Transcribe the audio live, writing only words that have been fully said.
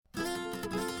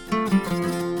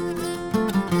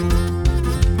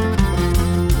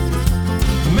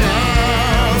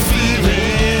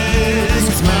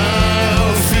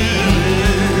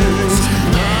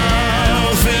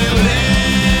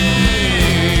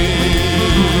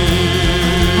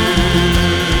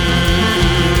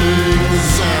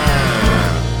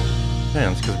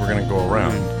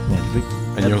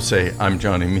you'll say, I'm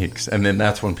Johnny Meeks. And then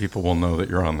that's when people will know that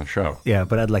you're on the show. Yeah,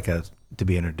 but I'd like to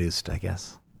be introduced, I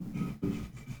guess.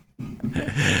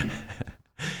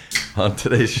 On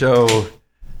today's show,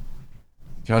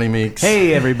 Johnny Meeks.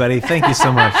 Hey, everybody. Thank you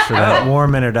so much for that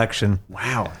warm introduction.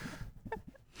 Wow.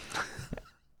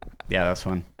 Yeah, that's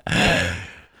fun.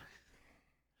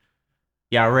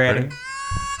 Yeah, ready?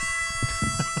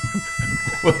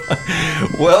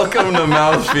 Welcome to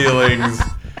Mouth Feelings,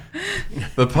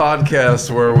 the podcast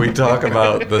where we talk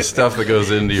about the stuff that goes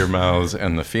into your mouths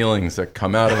and the feelings that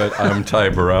come out of it. I'm Ty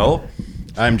Burrell.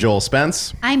 I'm Joel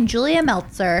Spence. I'm Julia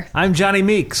Meltzer. I'm Johnny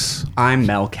Meeks. I'm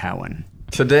Mel Cowan.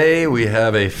 Today we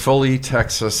have a fully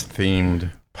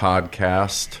Texas-themed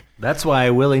podcast. That's why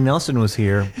Willie Nelson was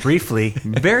here briefly,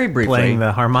 Very briefly. playing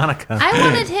the harmonica. I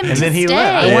wanted him to and then he stay.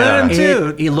 left. I wanted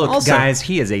him to. Look, Also. guys,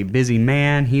 he is a busy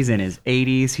man. He's in his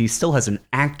 80s. He still has an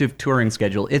active touring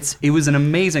schedule. It was an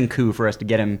amazing coup for us to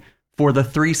get him for the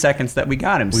 3 seconds that we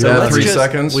got him. So That let's 3 just-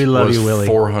 seconds we love was you, Willie.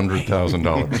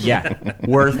 $400,000. Yeah,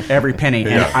 worth every penny.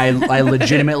 And I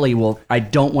legitimately I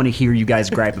don't want to hear you guys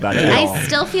gripe about it at all. I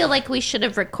still feel like we should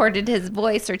have recorded his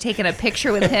voice or taken a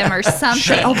picture with him or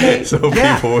something. Okay. So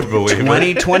people would believe it.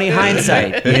 2020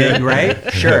 hindsight, yeah,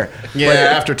 right? Sure. Yeah,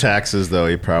 after taxes, though,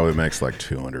 he probably makes like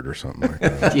 200 or something like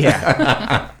that.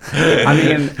 Yeah. I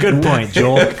mean, Good point,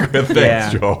 Joel. Thanks, Yeah.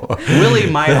 Joel. Willie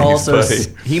might Thanks,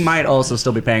 buddy. he might also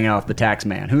still be paying off the tax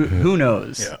man. Who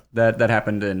knows? Yeah. That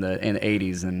happened in the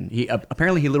 80s, and he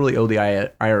apparently he literally owed the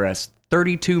IRS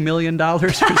 $32 million or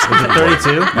something.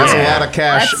 32? That's a lot of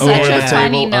cash That's over such the a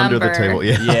funny table, under the number. table.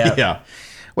 Yeah. Yeah. Yeah.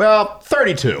 Well,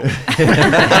 32.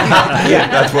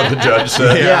 That's what the judge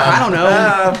said. Yeah, I don't know.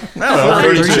 I don't know,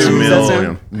 32 32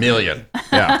 million. Million.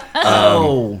 Yeah.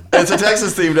 Oh, It's a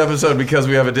Texas-themed episode because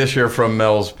we have a dish here from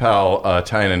Mel's pal,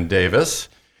 Tynan Davis.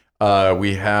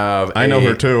 We have I know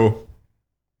her too.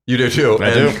 You do too.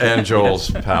 I do. And Joel's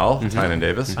pal, Tynan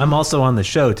Davis. I'm also on the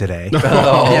show today.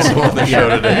 Also on the show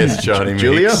today is Johnny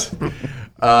Julia? Meeks.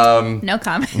 No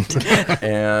comment.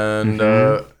 And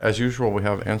as usual, we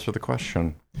have Answer the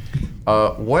Question.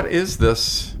 What is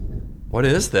this? What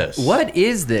is this? what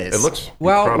is this? It looks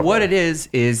well. incredible. What it is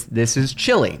this is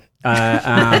chili. That's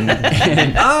what,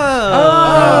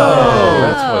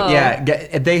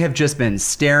 Yeah, they have just been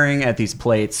staring at these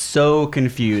plates, so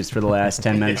confused for the last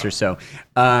 10 minutes or so.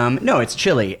 No, it's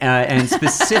chili, and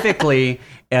specifically,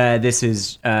 this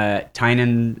is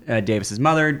Tynan Davis's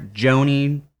mother,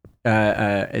 Joni.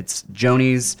 It's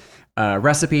Joni's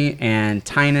recipe, and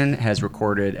Tynan has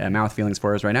recorded Mouth Feelings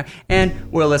for us right now, and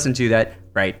we'll listen to that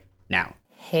right now.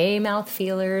 Hey, mouth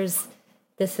feelers.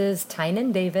 This is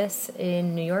Tynan Davis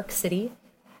in New York City.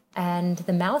 And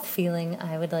the mouth feeling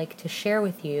I would like to share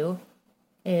with you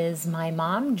is my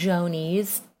mom,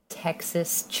 Joni's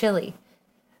Texas chili.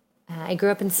 I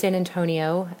grew up in San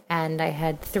Antonio, and I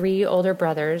had 3 older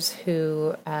brothers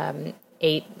who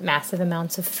ate massive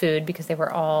amounts of food because they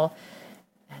were all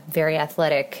very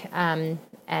athletic and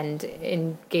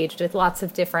engaged with lots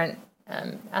of different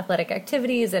athletic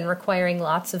activities and requiring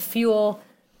lots of fuel.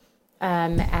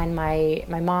 And my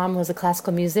mom was a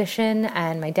classical musician,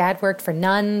 and my dad worked for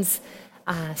nuns.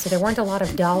 So there weren't a lot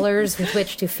of dollars with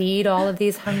which to feed all of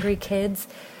these hungry kids,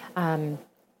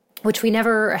 which we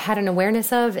never had an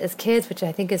awareness of as kids, which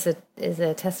I think is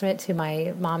a testament to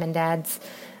my mom and dad's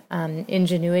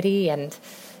ingenuity and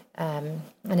an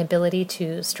ability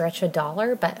to stretch a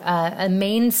dollar. But a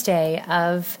mainstay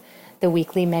of the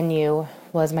weekly menu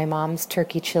was my mom's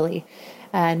turkey chili.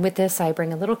 And with this, I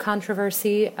bring a little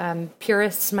controversy.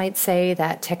 Purists might say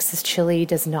that Texas chili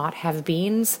does not have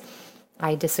beans.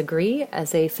 I disagree.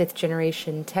 As a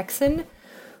 5th-generation Texan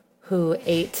who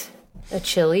ate a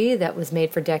chili that was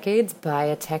made for decades by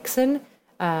a Texan,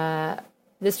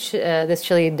 this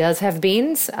chili does have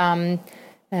beans, and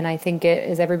I think it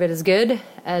is every bit as good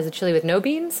as a chili with no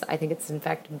beans. I think it's, in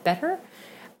fact, better.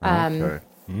 Okay.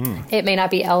 It may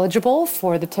not be eligible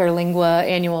for the Terlingua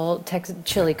annual Texas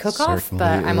chili cook-off, Certainly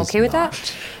but I'm is okay with not.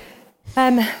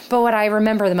 that. But what I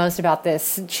remember the most about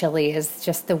this chili is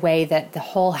just the way that the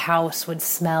whole house would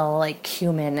smell like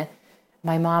cumin.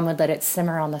 My mom would let it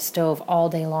simmer on the stove all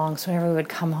day long, so whenever we would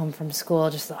come home from school,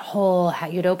 just the whole,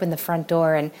 you'd open the front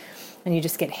door and you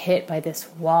just get hit by this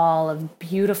wall of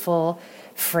beautiful,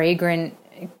 fragrant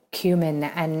cumin.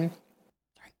 And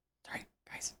Sorry,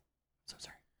 guys. So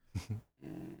sorry.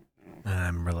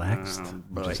 I'm relaxed.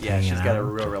 But Just yeah, hanging she's got a out.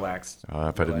 real relaxed.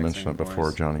 if I didn't mention it before,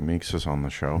 voice. Johnny Meeks is on the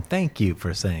show. Thank you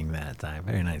for saying that, Ty.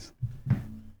 Very nice.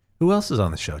 Who else is on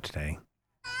the show today?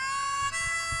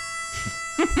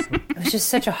 it was just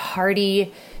such a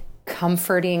hearty,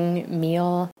 comforting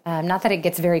meal. Not that it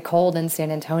gets very cold in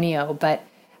San Antonio, but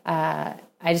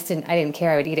I didn't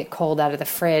care. I would eat it cold out of the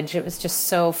fridge. It was just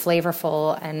so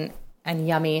flavorful and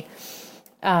yummy.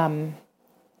 And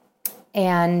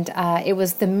it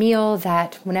was the meal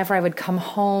that whenever I would come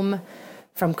home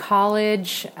from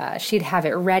college, she'd have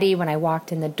it ready when I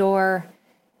walked in the door.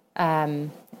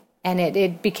 And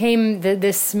it became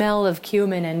this smell of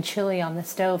cumin and chili on the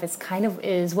stove. It's kind of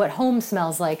is what home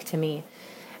smells like to me.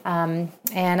 And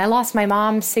I lost my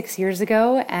mom 6 years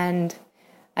ago, and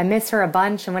I miss her a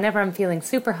bunch. And whenever I'm feeling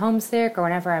super homesick or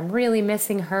whenever I'm really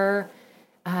missing her,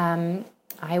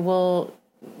 I will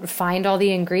find all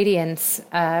the ingredients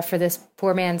for this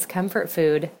poor man's comfort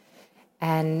food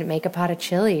and make a pot of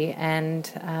chili. And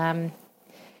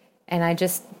I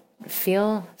just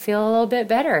feel a little bit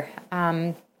better.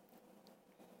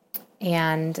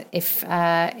 And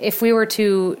if we were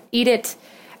to eat it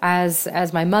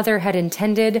as my mother had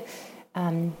intended,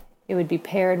 it would be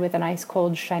paired with an ice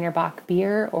cold Shiner Bock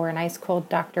beer or an ice cold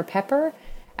Dr. Pepper,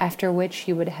 after which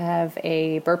you would have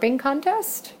a burping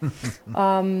contest.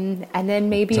 And then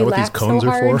maybe laugh so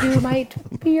hard you might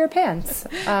pee your pants.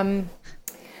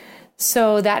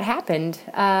 So that happened,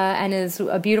 and is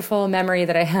a beautiful memory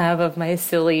that I have of my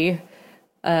silly,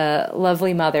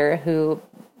 lovely mother who,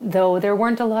 though there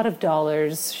weren't a lot of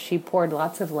dollars, she poured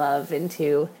lots of love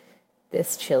into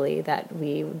this chili that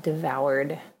we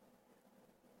devoured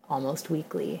almost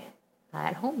weekly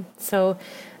at home. So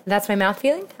that's my mouth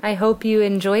feeling. I hope you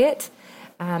enjoy it.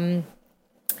 And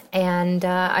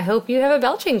I hope you have a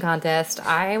belching contest.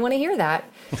 I want to hear that.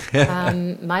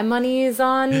 My money's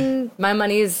on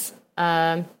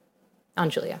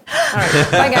Julia. All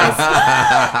right. Bye, guys.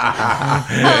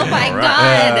 Oh, my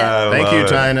God. Thank you,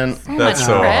 Tynan. That's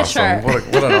so pressure.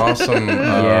 awesome. What an awesome,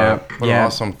 an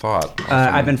awesome thought.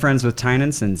 Awesome. I've been friends with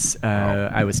Tynan since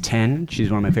I was 10.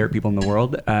 She's one of my favorite people in the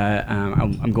world.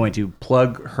 I'm going to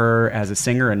plug her as a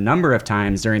singer a number of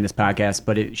times during this podcast,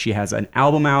 but she has an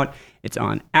album out. It's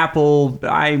on Apple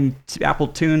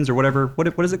Tunes or whatever.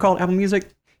 What is it called? Apple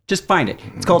Music? Just find it.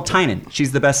 It's called Tynan.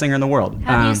 She's the best singer in the world.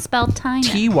 How do you spell Tynan?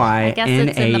 Tynan. I guess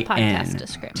it's in the podcast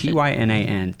description.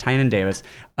 Tynan. Tynan Davis.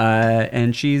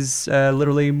 And she's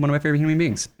literally one of my favorite human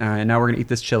beings. And now we're going to eat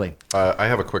this chili. I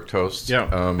have a quick toast. Yeah.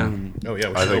 I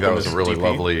think that was a really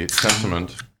lovely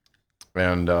sentiment.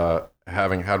 And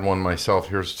having had one myself,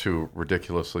 here's to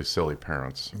ridiculously silly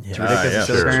parents. It's ridiculous.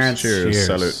 Cheers. Parents. Cheers.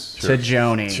 Salute. To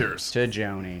Joni. Cheers. To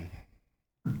Joni.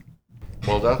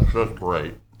 Well, that's just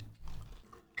great.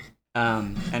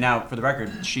 And now, for the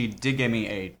record, she did give me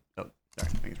a. Oh, sorry.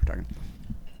 I guess we're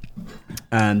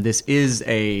talking. This is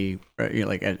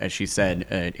like as she said,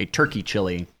 a turkey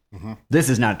chili. Mm-hmm. This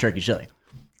is not a turkey chili.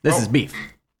 This is beef.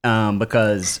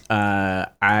 Because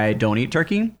I don't eat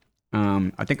turkey.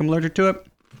 I think I'm allergic to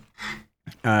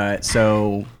it.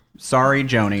 So sorry,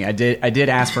 Joni. I did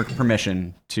ask for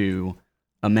permission to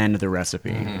amend the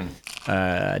recipe.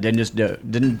 Mm-hmm.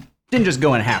 Didn't just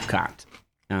go in half cocked.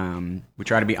 We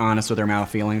try to be honest with our mouth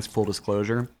feelings, full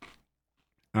disclosure.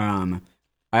 I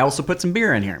also put some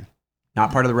beer in here.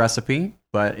 Not part of the recipe,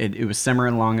 but it was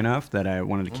simmering long enough that I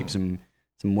wanted to keep some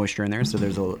moisture in there. So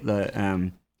there's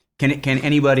can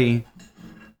anybody,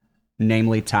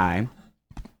 namely Ty,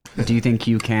 do you think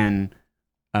you can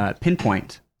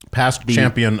pinpoint past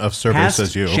champion of cerveza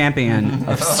says you? Champion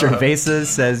of cerveza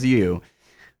says you.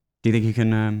 Do you think you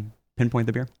can pinpoint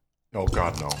the beer? Oh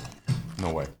God, no,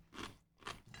 no way.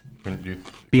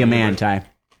 Be a man, Ty.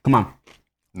 Come on.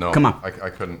 No. Come on.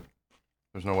 I couldn't.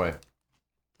 There's no way.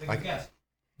 Take a guess.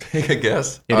 Take a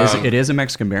guess? It is a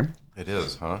Mexican beer. It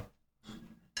is, huh?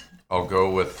 I'll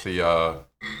go with the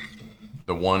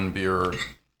one beer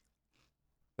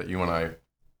that you and I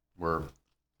were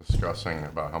discussing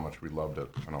about how much we loved it,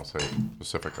 and I'll say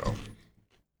Pacifico.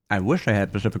 I wish I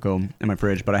had Pacifico in my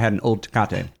fridge, but I had an old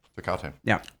Tecate. Tecate.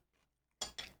 Yeah.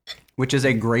 Which is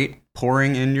a great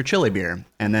pouring in your chili beer,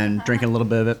 and then drinking a little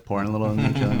bit of it, pouring a little in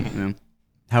the chili. You know.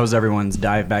 How's everyone's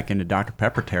dive back into Dr.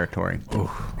 Pepper territory? Ooh.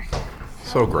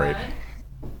 So great.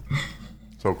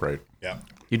 So great. Yeah.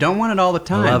 You don't want it all the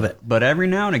time. I love it. But every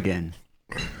now and again,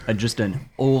 just an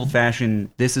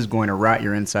old-fashioned, this is going to rot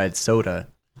your inside soda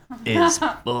is,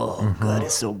 God,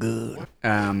 it's so good.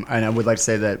 And I would like to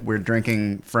say that we're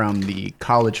drinking from the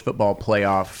college football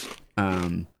playoff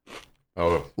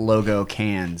logo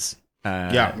cans.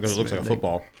 Yeah, because it looks like a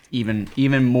football.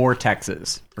 Even more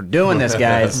Texas. We're doing this,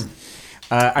 guys.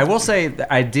 I will say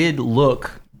that I did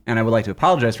look, and I would like to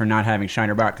apologize for not having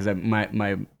Shiner Bock, because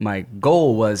my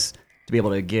goal was to be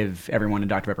able to give everyone a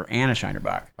Dr. Pepper and a Shiner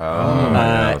Bock.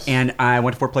 Yes. And I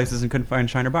went to 4 places and couldn't find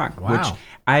Shiner Bock, which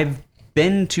I've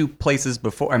been to places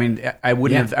before. I mean, I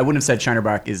wouldn't have said Shiner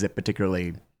Bock is a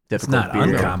particularly difficult It's not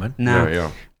beer. uncommon.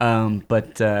 No. Yeah.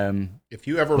 But If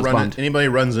you ever anybody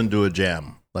runs into a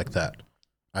jam like that,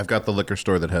 I've got the liquor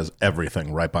store that has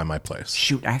everything right by my place.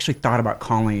 Shoot, I actually thought about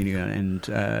calling you and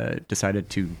decided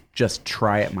to just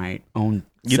try it my own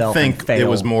You'd self think and fail. it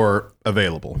was more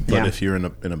available, but Yeah. if you're in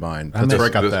a bind, that's where I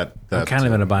got that. I'm kind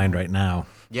of in a bind right now.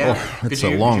 Yeah, It's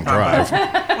a long drive.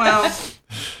 Well,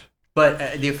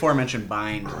 but the aforementioned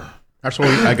bind. Actually,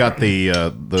 I got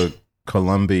the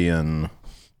Colombian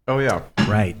Oh yeah,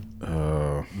 Right.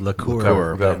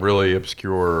 Liqueur. that really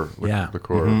obscure Yeah.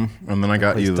 liqueur. and then I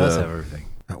got Place you does have everything.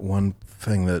 that one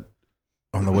thing that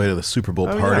on the way to the Super Bowl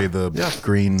party, yeah. the Yeah.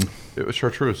 green It was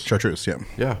chartreuse. chartreuse.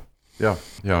 Yeah,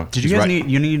 Yeah. Did you guys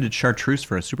needed chartreuse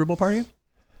for a Super Bowl party?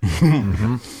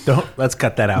 Let's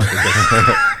cut that out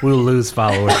because we'll lose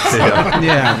followers.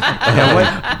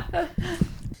 Yeah.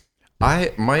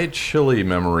 My chili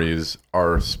memories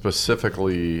are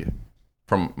specifically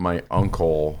from my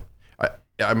uncle.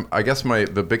 I guess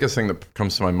the biggest thing that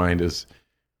comes to my mind is,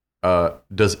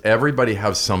 does everybody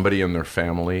have somebody in their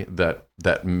family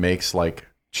that makes like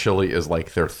chili is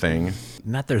like their thing?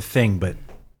 Not their thing, but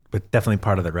definitely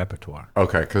part of the repertoire.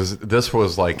 Okay, because this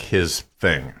was like his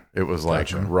thing. It was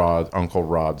like Uncle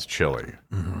Rod's chili,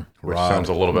 which sounds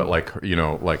a little bit like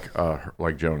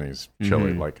like Joni's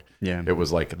chili. Like it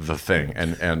was like the thing,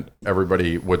 and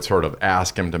everybody would sort of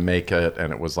ask him to make it,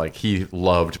 and it was like he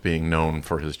loved being known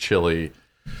for his chili,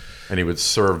 and he would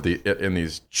serve it in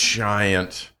these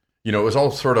giant. It was all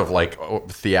sort of like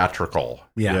theatrical.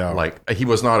 Yeah. Like he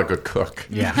was not a good cook.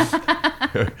 Yeah.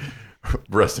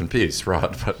 Rest in peace,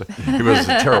 Rod. But he was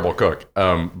a terrible cook.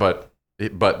 But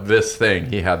this thing,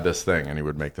 he had this thing, and he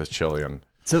would make this chili. And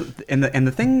So and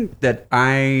the thing that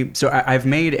I've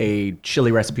made a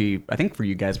chili recipe I think for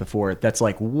you guys before that's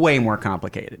like way more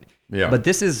complicated. Yeah. But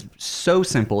this is so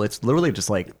simple. It's literally just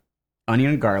like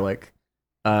onion and garlic,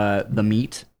 the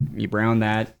meat, you brown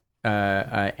that,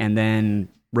 and then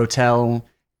rotel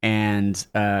and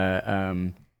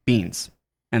beans,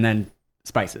 and then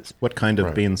spices. what kind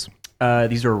of beans?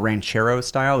 These are ranchero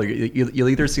style. You'll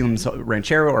either see them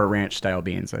ranchero or ranch style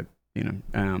beans.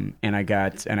 And I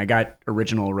got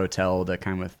original rotel, the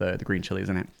kind with the green chilies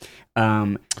in it.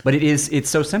 But it's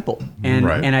so simple, and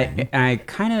Right. and I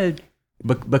kind of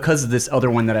because this other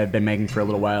one that I've been making for a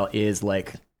little while is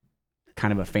like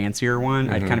kind of a fancier one.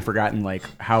 I'd kind of forgotten like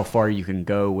how far you can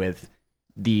go with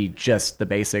the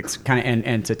basics. Kind of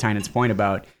and to Tynan's point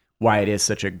about why it is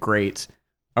such a great.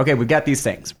 Okay, we've got these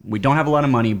things. We don't have a lot of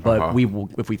money, but we will,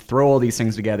 if we throw all these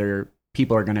things together,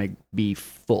 people are going to be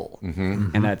full,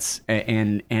 and that's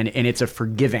and it's a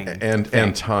forgiving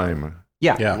and time.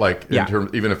 Yeah. Like in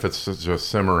terms, even if it's just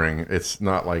simmering, it's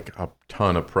not like a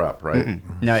ton of prep, right?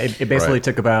 No, it basically Right.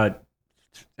 took about,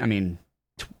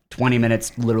 20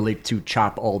 minutes literally to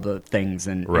chop all the things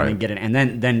and then get it, and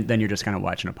then you're just kind of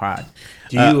watching a pod.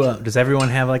 Do you? Does everyone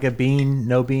have like a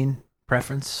no bean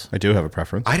preference? I do have a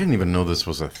preference. I didn't even know this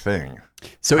was a thing.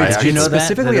 So I it's Did you know that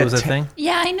specifically it was a thing?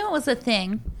 Yeah, I know it was a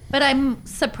thing, but I'm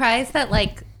surprised that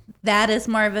like that is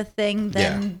more of a thing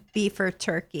than beef or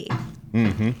turkey.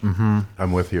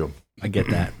 I'm with you. I get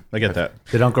that. I get that.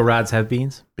 Did Uncle Rod's have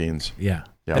beans? Beans. Yeah.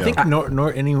 Yeah. I think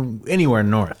anywhere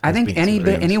north. I has think beans.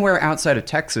 anywhere outside of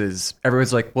Texas,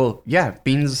 everyone's like, well, yeah,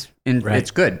 beans, and Right.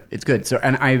 it's good. So,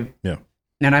 and I'm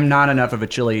not enough of a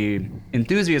chili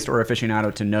enthusiast or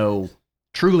aficionado to know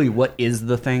truly what is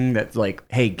the thing that's like,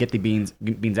 hey, get the beans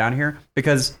out of here,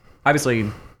 because obviously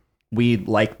we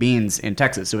like beans in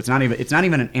Texas, so it's not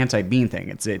even an anti-bean thing.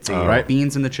 It's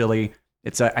beans in the chili.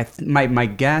 It's my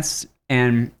guess,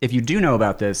 and if you do know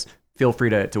about this, feel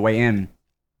free to weigh in.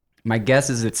 My guess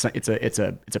is it's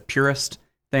a purist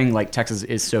thing. Like Texas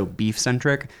is so beef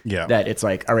centric that it's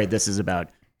like, all right, this is about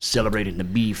celebrating the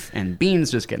beef, and beans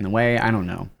just get in the way. I don't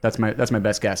know. That's my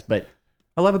best guess, but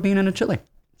I love a bean and a chili.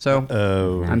 So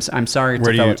I'm sorry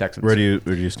to fellow Texans. Where do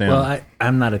you stand? Well,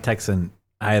 I'm not a Texan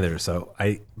either,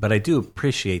 but I do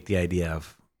appreciate the idea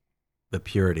of the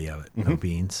purity of it, of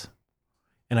beans.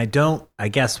 And I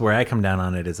guess where I come down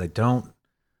on it is I don't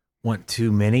want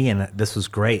too many, and this was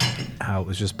great how it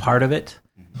was just part of it.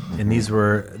 And these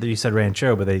were, you said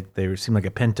ranchero, but they seem like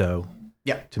a pinto.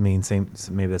 Yeah. To me,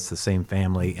 maybe that's the same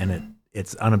family, and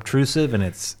it's unobtrusive and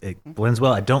it blends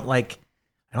well. I don't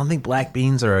think black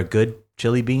beans are a good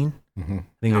chili bean. I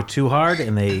think they're too hard,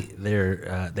 and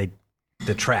they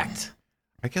detract.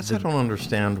 I guess I don't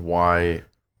understand why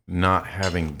not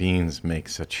having beans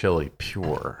makes a chili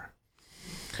pure.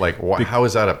 Like, how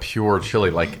is that a pure chili?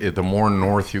 Like, the more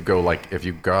north you go, like, if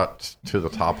you got to the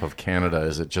top of Canada,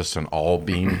 is it just an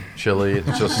all-bean chili?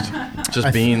 It's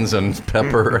just beans and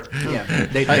pepper. Yeah,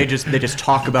 they just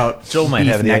talk about Joel might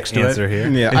beef have the next to answer it. here.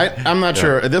 Yeah, I'm not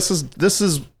sure. This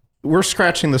is we're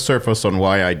scratching the surface on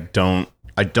why I don't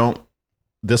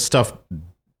this stuff.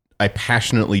 I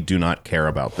passionately do not care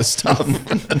about this stuff.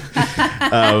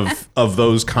 of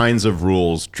those kinds of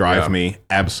rules drive me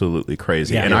absolutely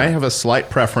crazy. Yeah. And I have a slight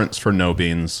preference for no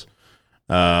beans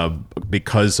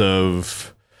because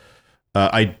of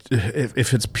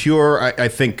if it's pure, I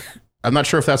think I'm not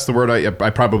sure if that's the word. I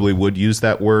probably would use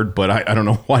that word, but I don't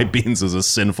know why beans is a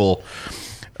sinful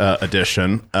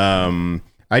addition.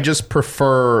 I just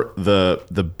prefer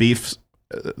the beef,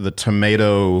 the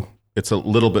tomato. It's a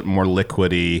little bit more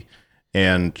liquidy,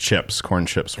 and corn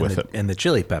chips with it, and the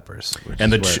chili peppers, which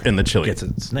and is the where chili it gets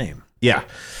its name. Yeah,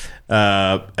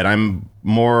 and I'm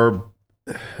more.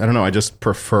 I don't know. I just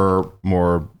prefer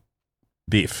more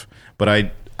beef, but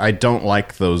I don't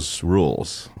like those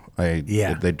rules. They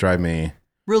drive me.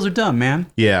 Rules are dumb, man.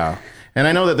 Yeah, and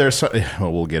I know that there's.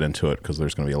 Well, we'll get into it because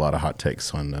there's going to be a lot of hot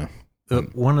takes on.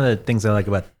 One of the things I like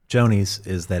about Joni's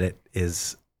is that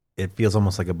it feels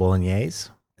almost like a bolognese.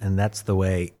 And that's the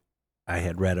way I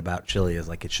had read about chili, is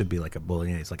like it should be like a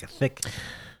bolognese, like a thick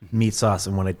meat sauce.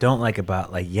 And what I don't like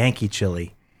about like Yankee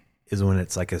chili is when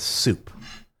it's like a soup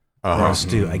or a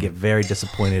stew. I get very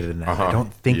disappointed in that. I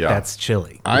don't think that's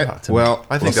chili. I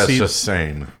think that's just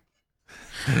sane.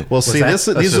 Well, see, these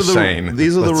are the rules.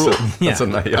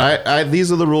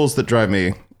 These are the rules that drive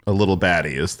me a little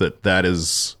batty. Is that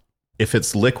is if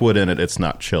it's liquid in it, it's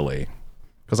not chili,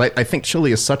 because I think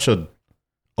chili is such a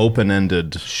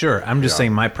open-ended. Sure, I'm just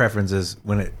saying my preference is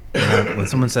when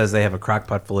someone says they have a crock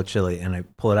pot full of chili and I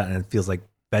pull it out and it feels like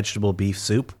vegetable beef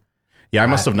soup. Yeah, I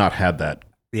must have not had that.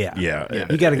 Yeah. Yeah.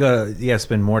 You got to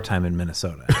spend more time in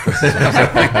Minnesota.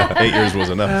 8 years was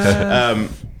enough.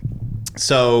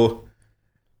 So,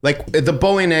 like the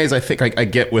bolognese, I think I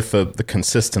get with the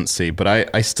consistency, but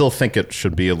I still think it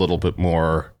should be a little bit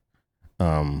more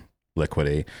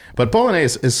liquidy. But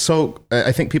bolognese is so,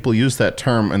 I think people use that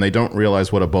term and they don't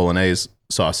realize what a bolognese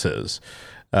sauce is.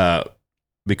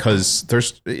 Because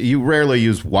you rarely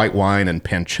use white wine and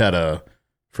pancetta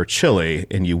for chili,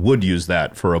 and you would use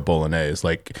that for a bolognese.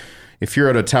 Like if you're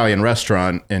at an Italian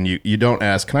restaurant and you don't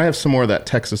ask, can I have some more of that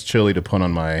Texas chili to put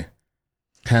on my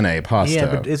penne pasta? Yeah,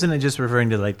 but isn't it just referring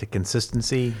to like the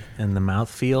consistency and the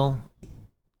mouthfeel?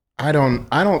 I don't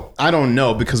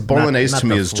know, because bolognese Not to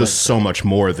me the is just so much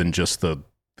more than just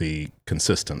the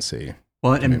consistency.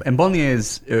 Well, and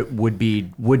bolognese would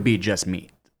be just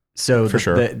meat. So For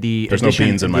sure. the There's no addition,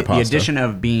 beans in my the pasta. addition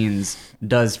of beans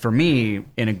does for me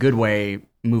in a good way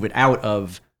move it out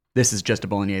of this is just a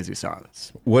bolognese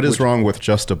sauce. What is wrong with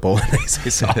just a bolognese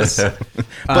sauce?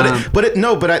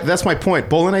 That's my point.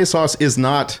 Bolognese sauce is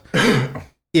not.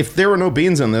 If there were no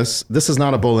beans in this is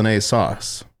not a bolognese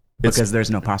sauce. Because there's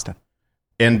no pasta.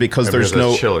 And because there's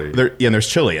no chili. There's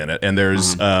chili in it, and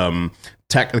there's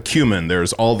cumin.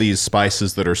 There's all these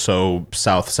spices that are so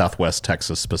southwest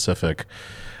Texas specific.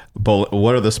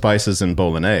 What are the spices in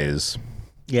bolognese?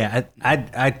 Yeah,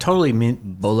 I totally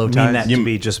mean that to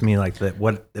be just mean like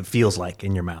what it feels like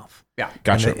in your mouth. Yeah,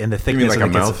 gotcha. And the You thickness mean like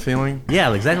of a it mouth feeling?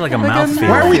 Yeah, exactly like a mouth feel.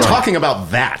 Why are we talking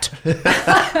about that?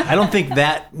 I don't think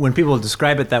that when people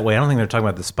describe it that way, I don't think they're talking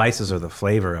about the spices or the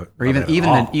flavor, or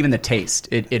even the taste.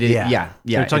 It is yeah.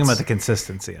 They're talking about the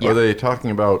consistency. Are they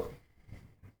talking about?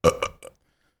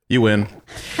 You win.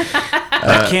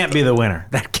 That can't be the winner.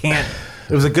 That can't.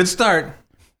 It was a good start.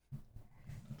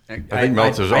 I think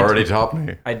Meltzer's already topped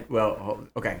me.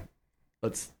 Okay.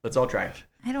 Let's all try.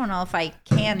 I don't know if I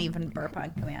can even burp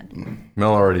on command.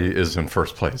 Mel already is in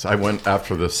first place. I went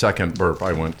after the second burp.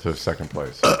 I went to second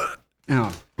place.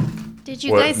 Oh. Did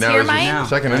you guys hear mine? Your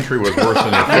second entry was worse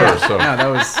than your first. So No, that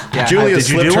was Julia Did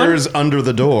you slipped do one? hers under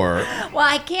the door. Well,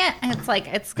 I can't. It's like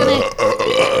it's gonna.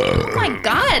 Oh my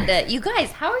god, you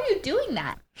guys, how are you doing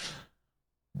that?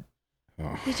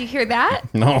 Did you hear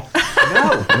that? No.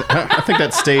 I think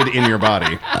that stayed in your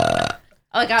body.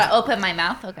 Oh, I gotta open my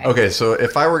mouth. Okay. Okay, so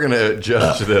if I were going to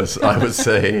judge this, I would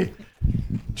say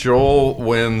Joel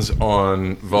wins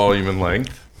on volume and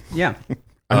length. Yeah.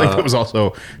 I think it was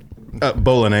also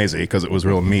bolognese because it was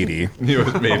real meaty. It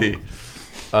was meaty.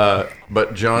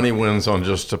 But Johnny wins on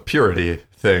just a purity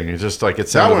thing. It's just like it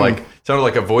sounded like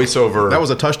a voiceover. That was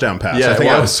a touchdown pass. Yeah, I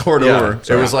think I was sort over.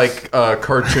 It was like a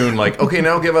cartoon. Like, okay,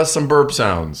 now give us some burp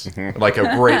sounds. Like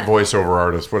a great voiceover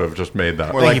artist would have just made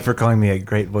that. Thank you for calling me a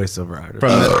great voiceover artist.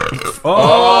 And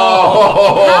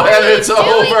it's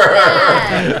over.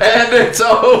 And it's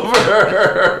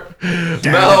over.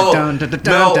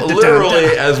 Mel, literally,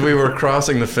 as we were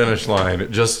crossing the finish line, we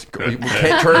turned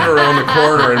around the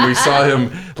corner and we saw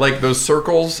him like those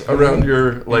circles around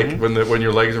your when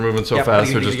your legs are moving so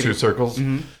fast. They're just two circles.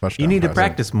 You need to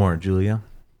practice more, Julia.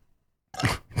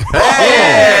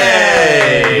 Hey!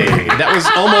 It was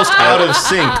almost out of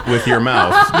sync with your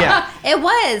mouth. Yeah. It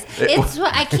was.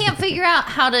 I can't figure out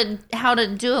how to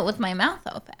do it with my mouth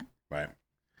open. Right.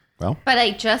 But I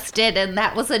just did, and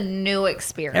that was a new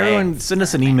experience. Everyone, send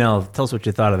us an email. Tell us what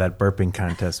you thought of that burping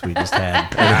contest we just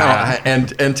had.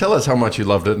 And tell us how much you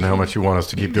loved it and how much you want us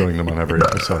to keep doing them on every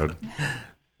episode.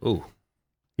 Ooh.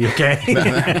 You okay?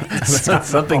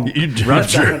 Something You drew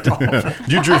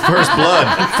first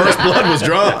blood. First blood was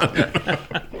drawn.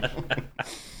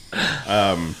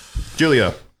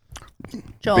 Julia,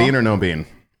 Joel. bean or no bean?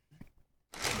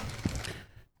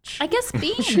 I guess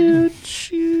bean.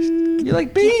 You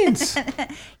like beans?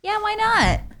 Yeah, why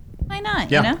not? Why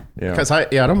not? Yeah. You know? Yeah. Because I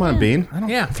don't mind bean. I don't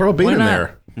Yeah, throw a bean why in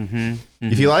not? there.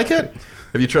 If you like it,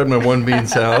 Have you tried my one bean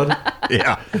salad?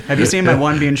 yeah. Have you seen my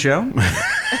one bean show? Are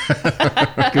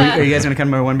you guys going to come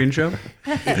to my one bean show?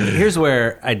 Here's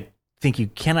where I think you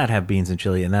cannot have beans in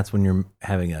chili, and that's when you're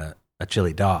having a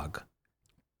chili dog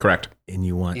Correct. and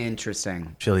you want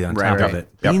Interesting. chili on Right, top right. of it.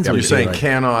 Yep, Beans yep. would You're be saying like,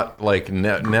 cannot, like,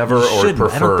 never you or shouldn't.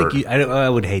 prefer. I don't think I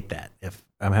would hate that if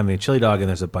I'm having a chili dog and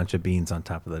there's a bunch of beans on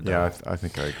top of the dog. Yeah, I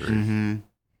think I agree.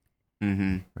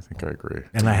 Mm-hmm. I think I agree.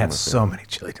 And I have so many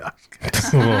chili dogs.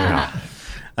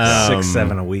 6,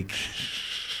 7 a week.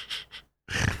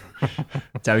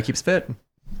 That's how he keeps fit.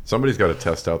 Somebody's got to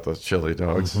test out those chili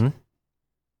dogs. Mm-hmm.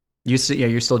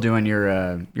 You're still doing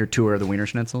your tour of the Wiener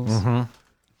Schnitzels. Mm-hmm.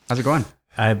 How's it going?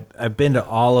 I've been to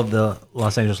all of the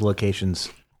Los Angeles locations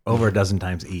over a dozen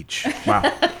times each. Wow.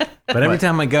 But every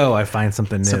time I go, I find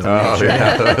something new. Oh,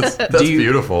 yeah. That's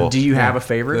beautiful. Do you have a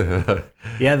favorite?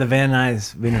 Yeah, the Van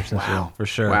Nuys Wiener Schnitzel, for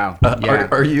sure. Wow. Yeah.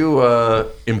 Are you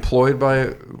employed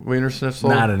by Wiener Schnitzel?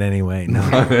 Not in any way, no.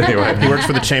 Anyway. He works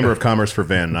for the Chamber of Commerce for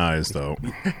Van Nuys, though.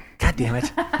 God damn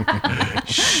it.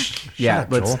 Yeah.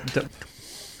 Shut up,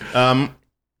 Joel.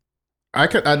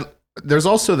 There's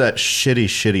also that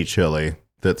shitty chili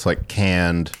that's like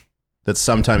canned. That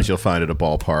sometimes you'll find at a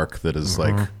ballpark. That is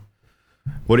like,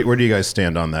 where do you guys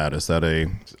stand on that? Is that a?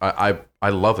 I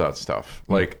love that stuff.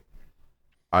 Like,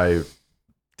 I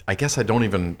guess I don't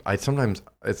even. I sometimes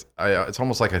it's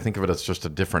almost like I think of it as just a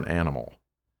different animal.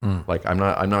 Like I'm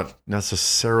not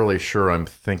necessarily sure. I'm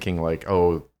thinking like,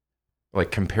 oh, like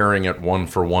comparing it one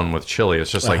for one with chili.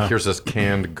 It's just like here's this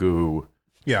canned goo.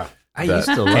 Yeah. I That used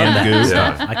to love canned that goo.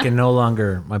 stuff. I can no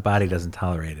longer, my body doesn't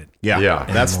tolerate it. Yeah, Yeah.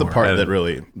 That's the Anymore. part that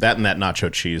really that and that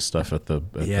nacho cheese stuff at the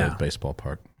baseball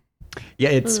park. Yeah,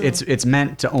 it's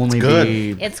meant to only good.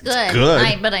 be It's good.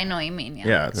 good. But I know what you mean.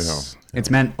 Yeah. Yeah, it's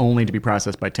meant only to be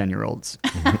processed by 10-year-olds.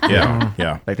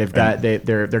 yeah. Like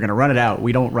they're going to run it out.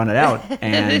 We don't run it out,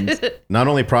 and Not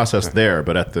only processed there,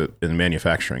 but in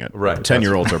manufacturing it. Right.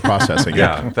 10-year-olds are processing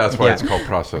Yeah, it. that's why Yeah. it's called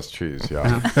processed cheese.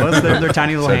 Yeah. well, they're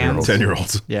tiny little hands.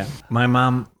 10-year-olds. Yeah. My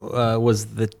mom was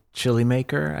the chili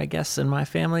maker, I guess, in my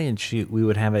family, and we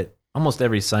would have it almost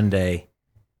every Sunday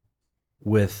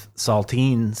with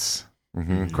saltines,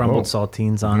 crumbled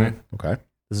saltines on it. Okay.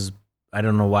 This is, I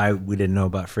don't know why we didn't know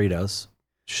about Fritos.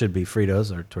 Should be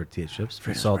Fritos or tortilla chips.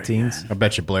 Saltines. I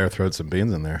bet you Blair throwed some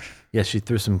beans in there. Yeah, she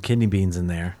threw some kidney beans in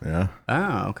there. Yeah.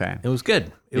 Oh, okay. It was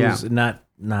good. It Yeah. was not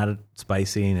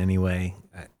spicy in any way.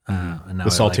 And now The I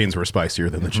like saltines were spicier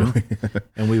than the chili.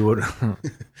 and we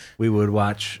would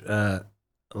watch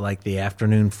like the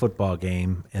afternoon football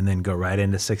game and then go right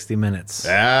into 60 Minutes.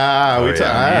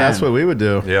 That's what we would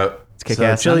do. Yeah. It's kick So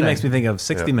ass. chili makes me think of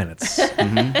 60 Minutes.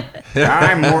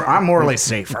 I'm morally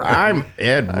safer. I'm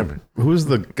Ed. Who's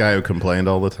the guy who complained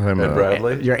all the time? Ed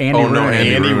Bradley? You're Andy Oh, no,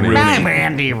 Rooney. Andy Rooney. I'm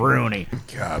Andy Rooney.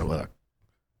 God, what a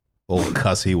old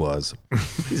cuss he was.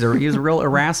 He's a real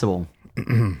irascible.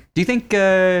 Do you think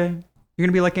you're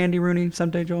gonna be like Andy Rooney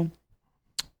someday, Joel?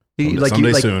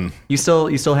 Someday soon. You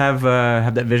still have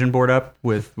that vision board up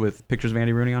with pictures of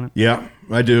Andy Rooney on it? Yeah,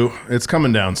 I do. It's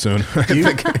coming down soon. I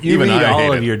think You even read I all hate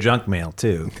of it. your junk mail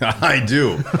too. I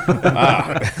do.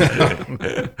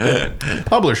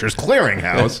 Publishers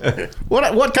Clearinghouse.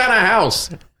 What kind of house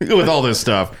with all this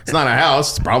stuff? It's not a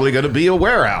house. It's probably going to be a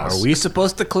warehouse. Are we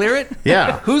supposed to clear it?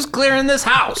 Yeah. Who's clearing this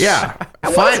house? Yeah.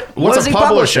 what What's is a he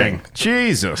publishing?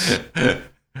 Jesus.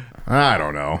 I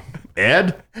don't know.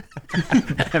 Ed?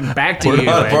 Back to We're you.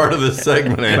 not Ed. part of this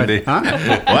segment, Andy.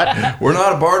 What? We're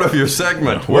not a part of your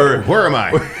segment. Where am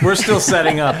I? We're still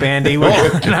setting up, Andy.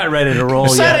 We're not ready to roll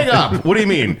Setting yet. up. What do you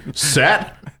mean?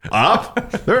 Set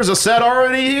up? There's a set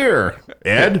already here.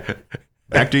 Ed,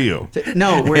 back to you.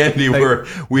 No, Andy,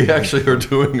 we actually are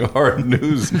doing hard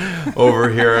news over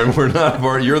here, and we're not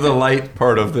part. You're the light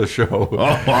part of the show.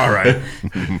 Oh, all right.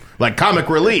 Like comic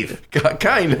relief.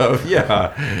 Kind of,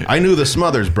 yeah. I knew the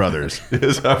Smothers Brothers.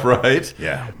 Is that right?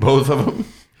 Yeah. Both of them?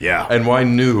 Yeah. And why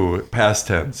new past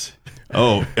tense?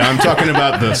 Oh, I'm talking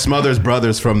about the Smothers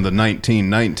Brothers from the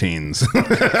 1919s.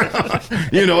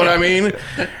 You know what I mean?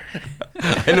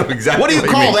 I know exactly. What do you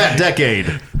what call mean. that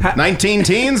decade? 19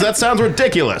 teens? That sounds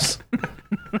ridiculous.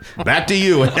 Back to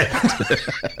you.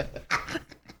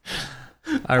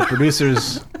 Our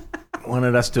producers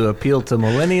wanted us to appeal to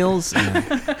millennials. And I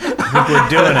think we're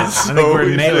doing it. I think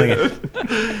we're nailing it.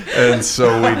 And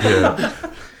so we did.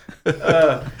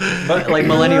 But like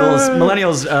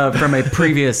millennials from a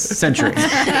previous century.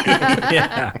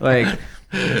 Yeah. Like,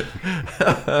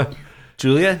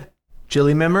 Julia,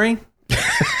 chili memory?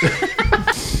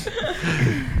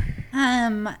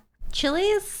 Chili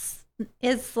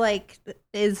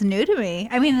is new to me.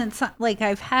 I mean, it's not like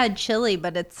I've had chili,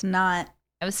 but it's not.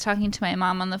 I was talking to my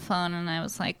mom on the phone, and I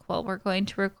was like, "Well, we're going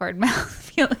to record Mouth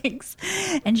Feelings,"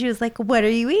 and she was like, "What are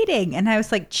you eating?" And I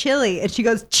was like, "Chili," and she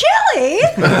goes, "Chili?"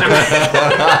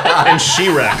 And she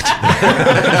wrecked.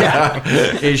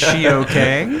 is she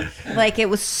okay? Like it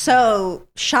was so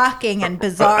shocking and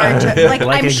bizarre. Like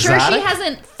Like I'm sure she exotic?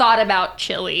 hasn't thought about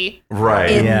chili, Right.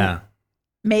 In- Yeah.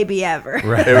 maybe ever.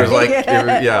 Right. It was like,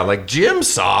 like gym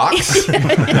socks. A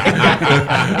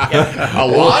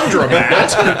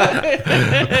laundromat.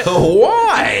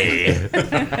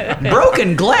 Why?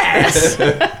 Broken glass.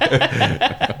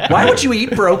 Why would you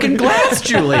eat broken glass,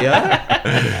 Julia?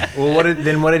 Well, what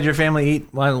did your family eat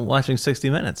while watching 60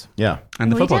 Minutes? Yeah.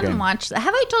 And the We football didn't game. watch that.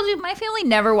 Have I told you my family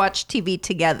never watched TV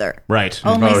together? Right.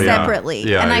 Only Oh, yeah. separately.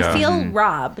 Yeah, and yeah. I feel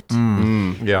robbed.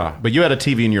 Yeah. But you had a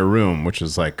TV in your room, which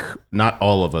is like not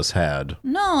all of us had.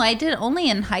 No, I did only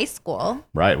in high school.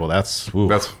 Right. Well, that's. Oof.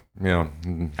 That's, you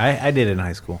I did in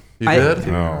high school. did?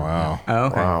 Oh, wow. Oh,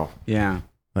 okay. Wow. Yeah.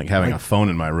 Like having a phone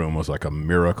in my room was like a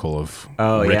miracle of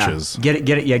Oh, riches. yeah.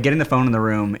 Get it. Yeah, getting the phone in the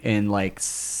room in like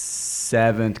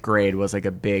 7th grade was like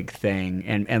a big thing.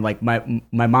 And like my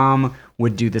mom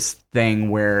would do this thing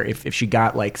where if she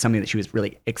got like something that she was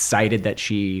really excited that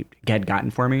she had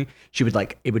gotten for me, she would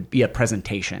like, it would be a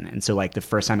presentation. And so like the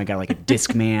first time I got like a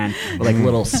Discman with like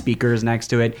little speakers next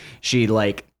to it, she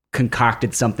like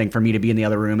concocted something for me to be in the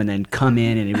other room and then come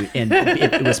in and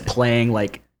it was playing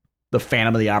like the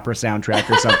Phantom of the Opera soundtrack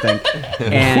or something.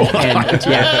 And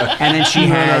yeah. And then she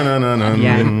had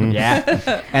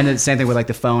yeah. And then the same thing with like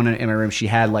the phone in my room. She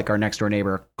had like our next door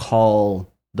neighbor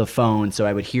call the phone, so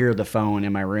I would hear the phone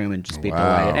in my room and just be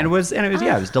delighted. And it was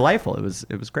yeah, it was delightful. It was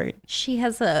great. She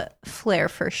has a flair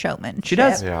for showmanship. She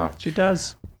does. Yeah. She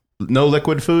does. No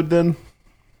liquid food then?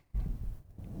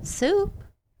 Soup.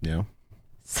 Yeah.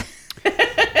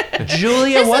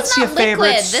 Julia, This what's is your not favorite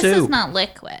liquid. soup? This is not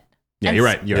liquid. Yeah, And you're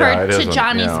right. You're per- right. Yeah, it to isn't.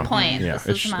 Johnny's Yeah. point, Yeah,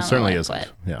 this is not certainly liquid.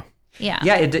 isn't. Yeah. Yeah.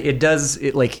 Yeah, it does.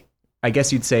 It like I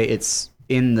guess you'd say it's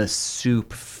in the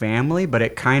soup family, but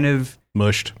it kind of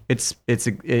Mushed.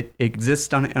 it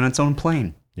exists on its own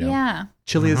plane. Yeah.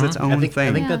 Chili is its own I think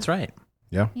thing. that's right.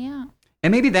 Yeah. Yeah.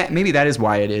 And maybe that is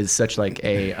why it is such like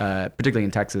a particularly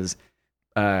in Texas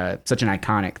such an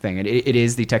iconic thing. It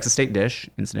is the Texas state dish,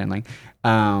 incidentally.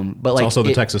 But It's like also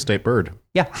the Texas state bird.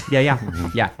 Yeah.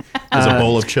 It's a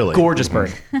bowl of chili. Gorgeous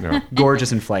bird, Yeah.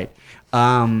 gorgeous in flight.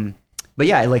 But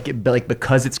yeah, like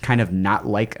because it's kind of not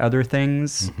like other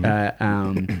things.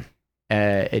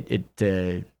 It's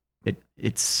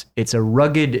a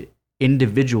rugged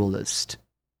individualist.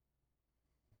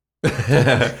 You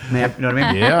know what I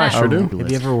mean? Yeah, I sure do. Have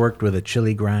you ever worked with a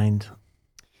chili grind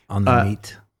on the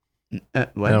meat?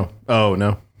 What? No. Oh,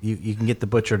 no. You can get the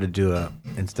butcher to do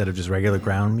instead of just regular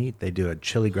ground meat, they do a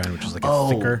chili grind, which is like a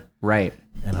thicker. Right.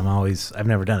 And I've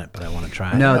never done it, but I want to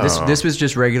try it. No, this was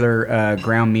just regular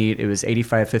ground meat. It was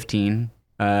 85-15.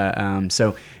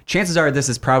 So chances are this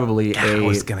is probably I a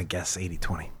was gonna guess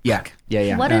 80-20. yeah.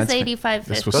 What No, is it's- 85-15?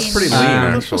 That's pretty lean,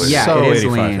 actually. yeah, So it is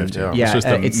 85, lean. 50. Yeah, It's just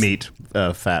a it's- meat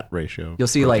fat ratio. You'll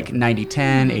see like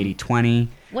 90-10, 80-20.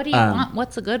 What do you want?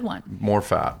 What's a good one? More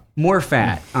fat. More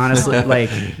fat, honestly. Like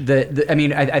I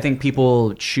mean, I think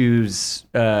people choose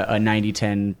a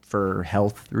 90-10 for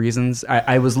health reasons.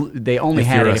 They only If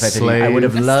had you're a 85-15. I would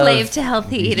have A loved slave to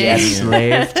healthy eating. Yes,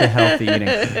 slave to healthy eating.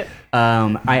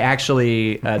 I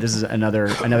actually, this is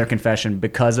another confession.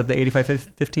 Because of the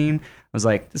 85-15, I was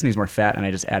like, this needs more fat, and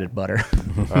I just added butter.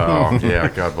 Oh, yeah.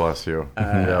 God bless you.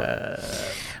 Yep.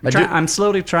 I'm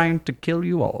slowly trying to kill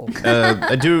you all.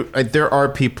 There are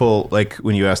people, like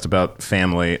when you asked about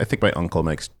family, I think my uncle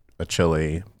makes a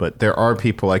chili, but there are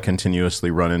people I continuously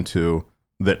run into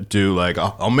that do like,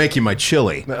 I'll make you my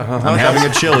chili. I'm having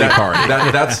a chili party.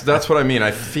 That's what I mean. I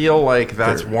feel like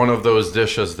that's one of those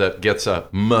dishes that gets a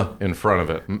 "m" in front of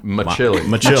it. Machili.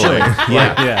 Machili.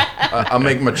 Yeah. I'll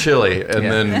make machili, and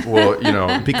then,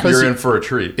 well, Because you're in for a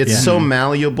treat. It's so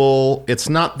malleable. It's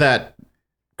not that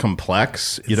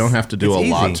complex. You don't have to do It's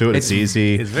a lot easy. to it. It's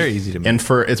easy. It's very easy to make. And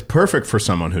it's perfect for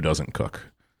someone who doesn't cook.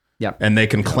 Yeah. And they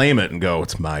can claim it and go,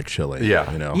 it's my chili.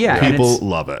 Yeah. You know, Yeah, and people it's-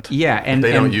 love it. Yeah, and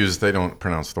They and, don't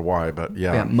pronounce the Y, but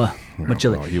yeah.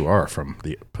 chili. Well, you are from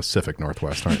the Pacific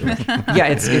Northwest, aren't you? Yeah,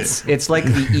 it's like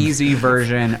the easy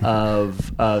version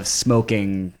of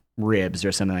smoking ribs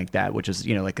or something like that, which is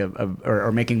like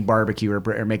or making barbecue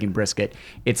or making brisket.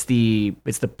 It's the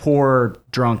poor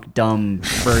drunk dumb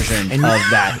version of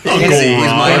that.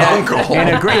 uncle. In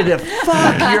a great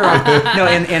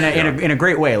in a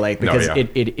great way, like because yeah.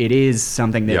 it is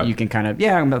something that Yeah. you can kind of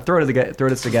I'm gonna throw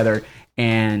this together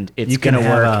and it's You can gonna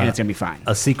have work a- and it's gonna be fine.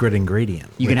 a secret ingredient.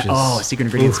 You can which is- secret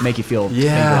ingredients make you feel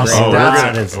Yeah. great. Oh,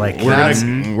 that is like We're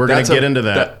gonna That's get into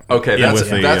that. Okay, in that's with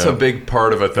the, that's a big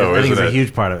part of it, though, I think isn't it's it? a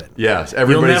huge part of it. Yes,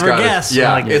 everybody's never got it. guess.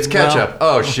 Yeah, Like, it's ketchup.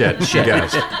 Oh shit, you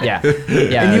guessed. Yeah,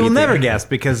 And you will think- never guess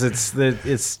because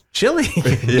it's chili.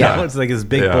 Yeah. It's like this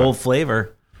big Yeah. bold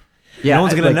flavor. Yeah, No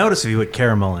one's gonna like- notice if you put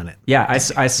caramel in it. Yeah,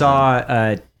 I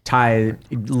saw Ty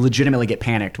legitimately get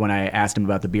panicked when I asked him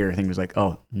about the beer thing. He was like,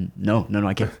 "Oh, no,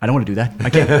 I can't. I don't want to do that. I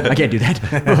can't do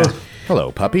that."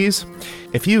 Hello, puppies.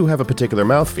 If you have a particular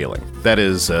mouth feeling, that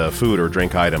is a food or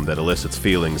drink item that elicits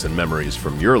feelings and memories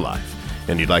from your life,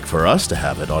 and you'd like for us to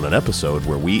have it on an episode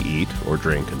where we eat or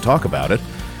drink and talk about it,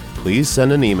 please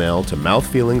send an email to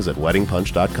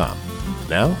mouthfeelings@weddingpunch.com.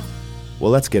 Now,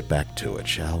 well, let's get back to it,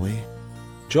 shall we?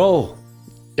 Joel,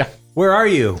 Yeah. where are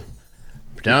you?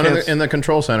 Down in the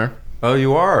control center. Oh,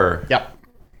 you are. Yep.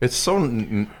 It's so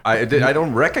I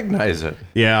don't recognize it.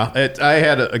 Yeah, I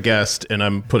had a guest, and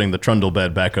I'm putting the trundle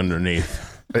bed back underneath.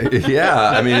 Yeah,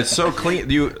 I mean it's so clean.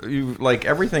 You like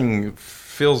everything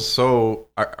feels so.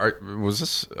 Was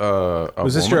this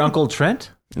Was this your Uncle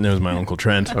Trent? And there's my Uncle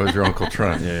Trent. That was your Uncle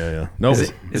Trent. Yeah. No, Is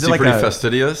it he like pretty a-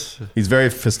 fastidious? he's very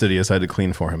fastidious. I had to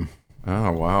clean for him.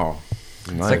 Oh wow,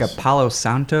 nice. It's like a Palo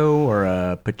Santo or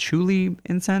a patchouli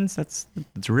incense. It's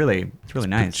really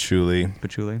nice. Patchouli.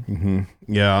 Patchouli.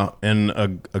 Yeah, and a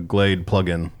Glade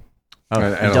plug-in.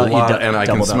 and you dou- you I dou- can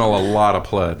doubled up. smell a lot of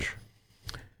Pledge.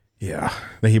 Yeah,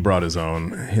 he brought his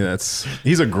own.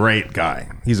 He's a great guy.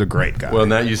 He's a great guy. Well,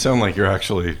 now you sound like you're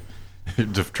actually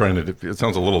trying to. It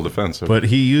sounds a little defensive, but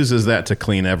he uses that to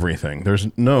clean everything. There's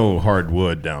no hard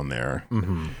wood down there,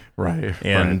 right.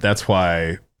 and that's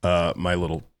why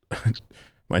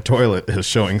my toilet is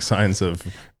showing signs of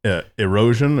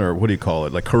erosion, or what do you call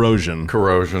it? Like corrosion.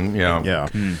 Corrosion. Yeah. Yeah.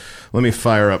 Let me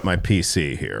fire up my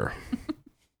PC here.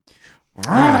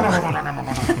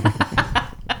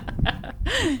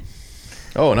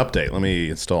 Oh, an update. Let me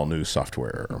install new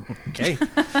software. Okay.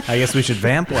 I guess we should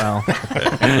vamp well.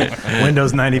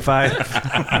 Windows 95.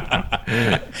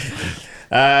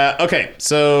 Okay,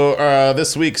 so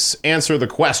this week's Answer the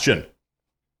Question.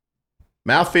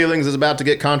 Mouth Feelings is about to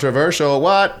get controversial.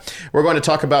 What? We're going to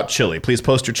talk about chili. Please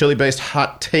post your chili-based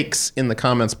hot takes in the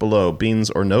comments below.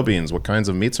 Beans or no beans? What kinds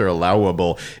of meats are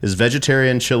allowable? Is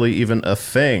vegetarian chili even a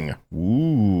thing?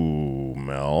 Ooh,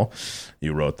 Mel,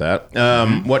 you wrote that.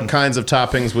 What kinds of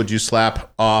toppings would you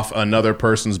slap off another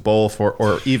person's bowl for,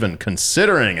 or even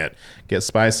considering it? Get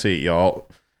spicy, y'all.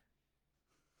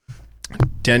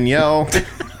 Danielle.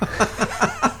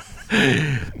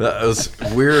 That was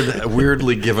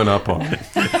weirdly given up on.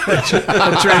 It's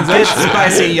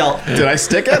spicy, y'all. Did I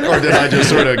stick it, or did I just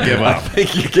sort of give I up?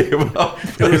 think you gave up.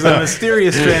 It was a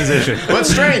mysterious transition. What's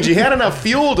strange, he had enough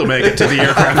fuel to make it to the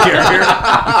aircraft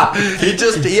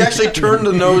carrier. He actually turned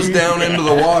the nose down into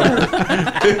the water.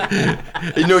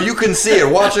 You can see it.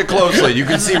 Watch it closely. You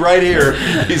can see right here.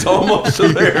 He's almost to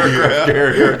the aircraft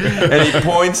carrier, and he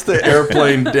points the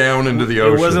airplane down into the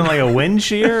ocean. It wasn't like a wind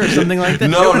shear or something like that?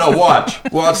 No.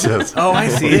 Watch this. Oh, I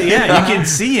see it. Yeah, you can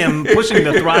see him pushing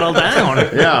the throttle down.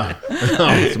 Yeah. Oh,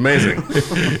 it's amazing.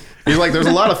 He's like, there's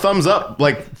a lot of thumbs up,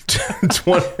 like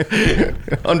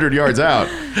 100 yards out.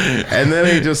 And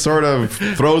then he just sort of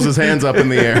throws his hands up in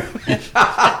the air.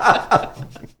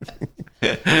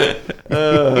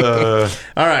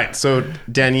 All right. So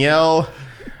Danielle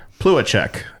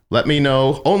Pluacek. Let me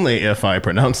know only if I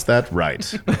pronounce that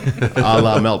right. A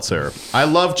la Meltzer. I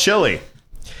love chili.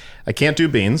 I can't do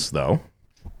beans, though.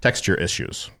 Texture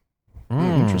issues.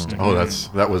 Interesting. Oh,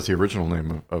 that was the original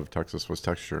name of Texas was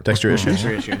texture. Texture issues?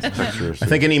 Texture. I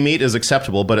think any meat is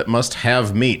acceptable, but it must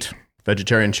have meat.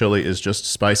 Vegetarian chili is just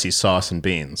spicy sauce and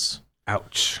beans.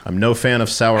 Ouch. I'm no fan of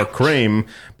sour cream,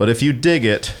 but if you dig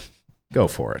it, go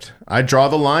for it. I draw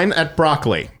the line at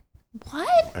broccoli.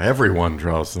 What? Everyone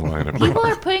draws the line. People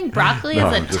are putting broccoli as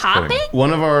I'm a just topping? kidding.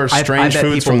 One of our I strange bet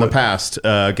foods people from the would- past,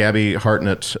 Gabby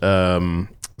Hartnett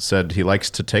said he likes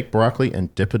to take broccoli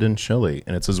and dip it in chili,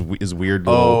 and it's his weird.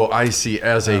 Oh, I see.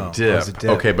 As a dip. as a dip.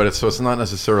 Okay, but it's not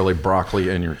necessarily broccoli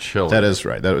in your chili. That is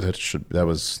right.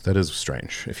 That is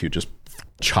strange. If you just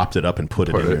chopped it up and put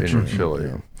it in your chili.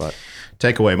 Yeah. But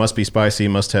Takeaway: must be spicy,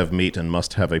 must have meat, and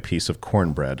must have a piece of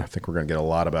cornbread. I think we're going to get a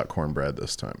lot about cornbread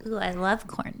this time. Ooh, I love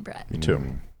cornbread. Me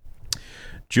too.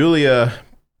 Julia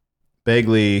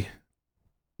Begley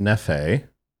Nefe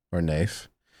or Nafe.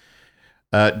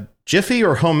 Jiffy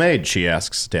or homemade? She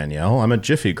asks Danielle. I'm a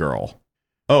Jiffy girl.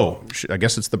 Oh, I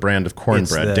guess it's the brand of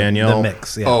cornbread. It's Danielle. the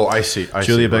mix. Yeah. Oh, I see.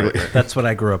 Julia see. Right, Begley. right. That's what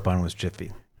I grew up on was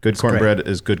Jiffy. Good cornbread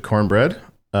is good cornbread.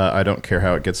 I don't care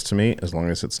how it gets to me as long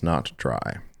as it's not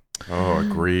dry. Oh,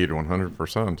 agreed.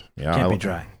 100%. Yeah, Can't be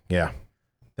dry. Yeah.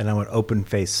 Then I would open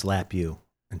face slap you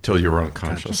Until you were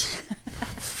unconscious.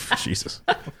 Jesus.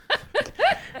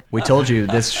 We told you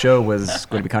this show was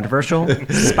going to be controversial,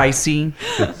 spicy,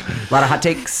 a lot of hot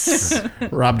takes.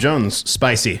 Rob Jones,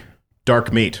 spicy,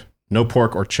 dark meat, no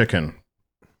pork or chicken,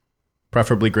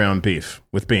 preferably ground beef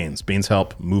with beans. Beans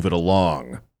help move it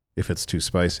along if it's too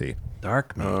spicy.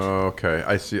 Dark meat. Okay,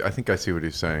 I see. I think I see what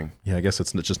he's saying. Yeah, I guess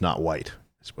it's just not white,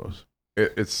 I suppose.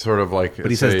 It's sort of like.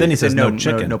 But he says, then he says no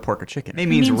chicken. No pork or chicken. It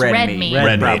means, means red meat.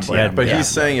 Red meat, probably. yeah. But Yeah. he's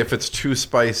saying if it's too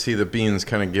spicy, the beans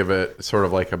kind of give it sort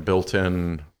of like a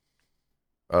built-in.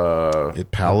 Palatable.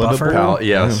 buffer?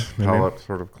 Yes, maybe. palate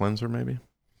sort of cleanser, maybe.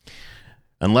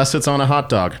 Unless it's on a hot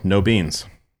dog, no beans.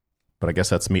 But I guess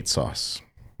that's meat sauce.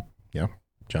 Yeah,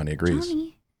 Johnny agrees.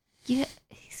 Johnny,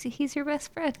 he's your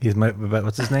best friend. He's my,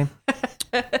 what's his name?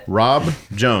 Rob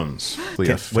Jones.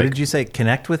 What did you say?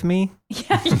 Connect with me?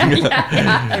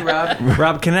 Hey, Rob.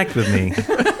 Rob, connect with me.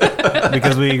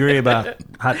 Because we agree about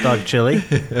hot dog chili.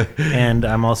 And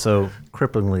I'm also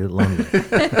cripplingly lonely.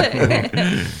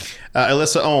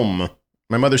 Alyssa Ohm.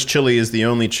 My mother's chili is the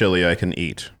only chili I can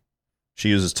eat. She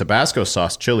uses Tabasco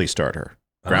sauce chili starter,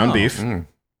 ground beef,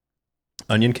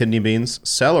 onion, kidney beans,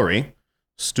 celery,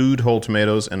 stewed whole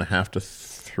tomatoes, and a 1/2 to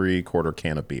 3/4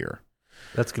 can of beer.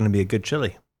 That's going to be a good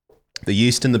chili. The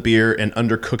yeast in the beer and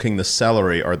undercooking the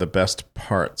celery are the best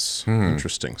parts.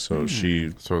 Interesting. So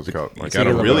So it's got you like got to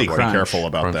a little really bit of be crunch. careful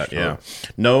about Crunch that. Yeah.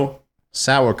 No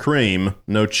sour cream,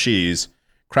 no cheese.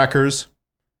 Crackers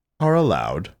are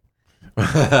allowed.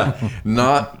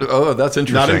 not. Oh, that's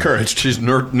interesting. Not encouraged. She's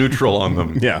neutral on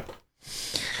them. Yeah.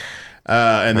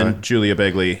 And then Julia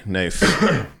Begley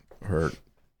Nafe.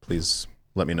 Please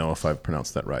let me know if I've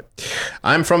pronounced that right.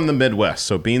 I'm from the Midwest,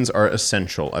 so beans are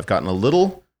essential. I've gotten a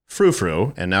little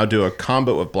frou-frou and now do a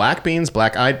combo of black beans,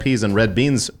 black-eyed peas, and red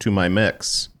beans to my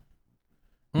mix.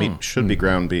 Meat should be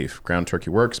ground beef. Ground turkey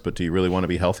works, but do you really want to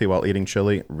be healthy while eating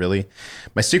chili? Really?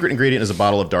 My secret ingredient is a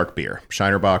bottle of dark beer.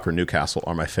 Shinerbach or Newcastle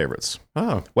are my favorites.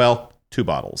 Oh, Well, 2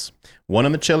 bottles. One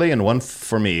in the chili and one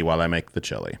for me while I make the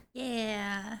chili.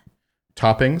 Yeah.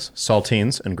 Toppings,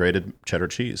 saltines, and grated cheddar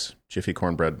cheese. Jiffy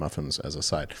cornbread muffins as a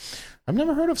side. I've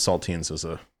never heard of saltines as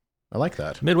a... I like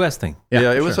that. Midwest thing.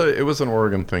 yeah. It was an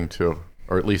Oregon thing too,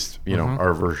 or at least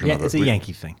our version Yeah, of it. it's a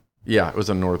Yankee thing. Yeah, it was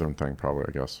a northern thing, probably.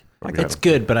 I guess. But we It's had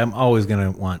good, but I'm always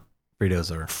going to want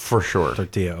Fritos or for sure,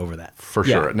 tortilla over that. for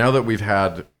Yeah. sure. Now that we've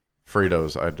had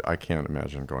Fritos, I can't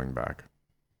imagine going back.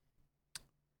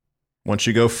 Once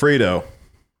you go Frito,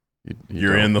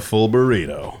 you're in the full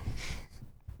burrito.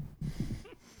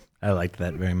 I liked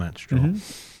that very much, Joel.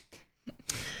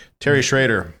 Terry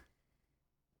Schrader.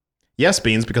 Yes,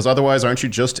 Beans, because otherwise aren't you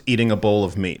just eating a bowl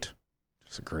of meat?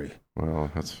 Disagree.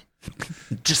 Well, that's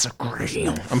Disagree.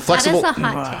 I'm That flexible. is a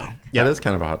hot take. yeah, that's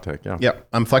kind of a hot take. Yeah. Yep,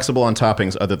 I'm flexible on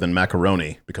toppings other than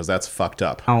macaroni because that's fucked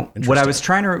up. Oh, what I was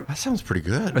trying to That sounds pretty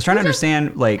good. to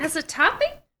understand, like As a topping?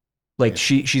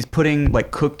 she's putting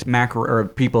like cooked macaroni, or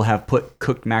people have put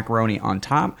cooked macaroni on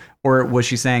top, or was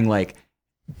she saying like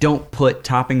don't put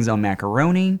toppings on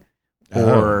macaroni,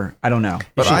 or I don't know.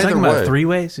 But Is she either talking way- about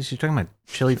 3-ways? Is she talking about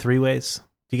chili 3-ways?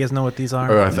 Do you guys know what these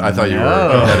are? Oh, I thought you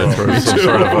were headed for some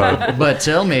sort of a. But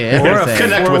tell me Or a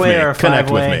Connect with 4-way me. or a Connect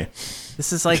with 5-way. me.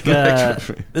 This is like this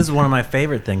is one of my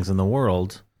favorite things in the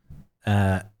world.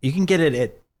 You can get it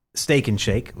at Steak and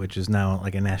Shake, which is now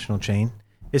like a national chain.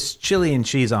 It's chili and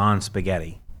cheese on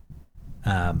spaghetti.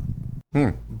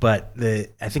 But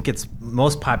I think it's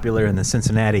most popular in the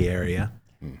Cincinnati area,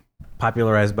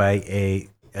 popularized by a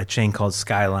chain called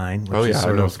Skyline, which Oh, yeah, is I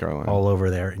sort know of Skyline. all over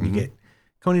there. And you get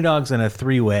coney dogs in a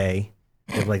 3-way.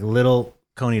 They have like little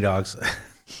coney dogs.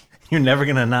 You're never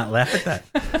gonna not laugh at that.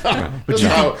 But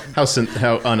how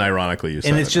unironically you said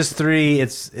And it. it's just 3.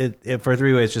 For a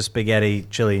 3-way, it's just spaghetti,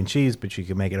 chili, and cheese. But you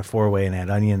can make it a 4-way and add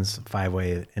onions,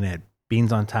 5-way and add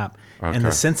beans on top. And the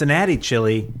Okay. Cincinnati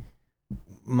chili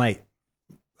might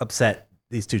upset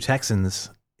these 2 Texans.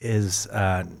 is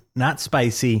not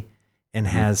spicy and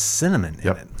has cinnamon in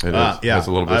Yep, it. it is. Yeah, It has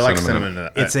a little bit I of like cinnamon.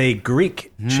 cinnamon. It's a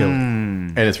Greek chili.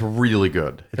 And it's really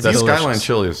good. It's That delicious. Skyline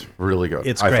chili is really good.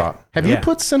 It's I great. thought. Have Yeah. you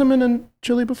put cinnamon in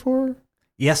chili before?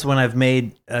 Yes, when I've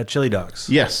made chili dogs.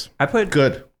 Yes. I put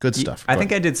Good stuff. I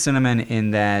think I did cinnamon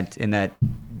in that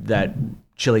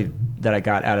chili that I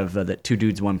got out of the Two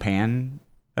Dudes One Pan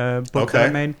book that I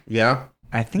made. Yeah.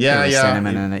 I think Yeah, there was yeah.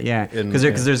 cinnamon in it. Yeah,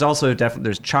 because there's also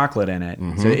there's chocolate in it.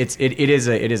 So it is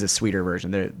a sweeter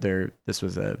version. This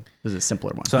was a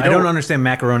simpler one. So I don't understand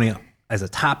macaroni as a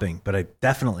topping, but I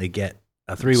definitely get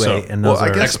a three-way, So, and those well, I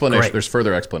are guess explanation. great. There's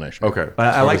further explanation. Okay.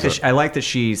 But I What like is that. it? I like that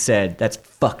she said that's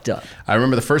fucked up. I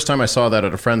remember the first time I saw that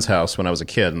at a friend's house when I was a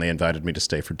kid, and they invited me to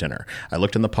stay for dinner. I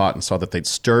looked in the pot and saw that they'd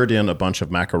stirred in a bunch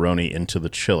of macaroni into the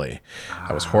chili.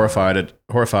 I was horrified,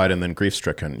 and then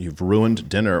grief-stricken. You've ruined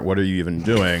dinner. What are you even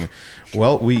doing?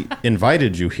 Well, we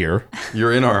invited you here.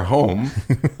 You're in our home.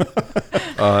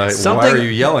 Why are you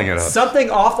yelling at us? Something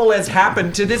awful has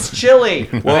happened to this chili.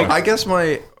 Well, I guess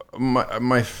my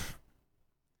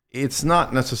it's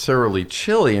not necessarily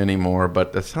chili anymore,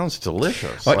 but that sounds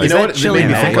delicious. You Like- know that what it chili made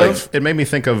me mac? think of? It made me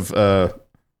think of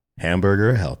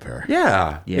Hamburger Helper.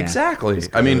 Yeah, Yeah. exactly.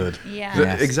 I mean, Yeah.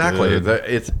 the- exactly.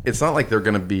 good. It's not like they're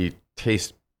going to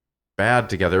taste bad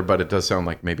together, but it does sound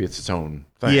like maybe it's its own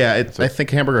thing. Yeah, I think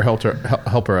Hamburger Helper.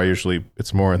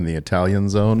 It's more in the Italian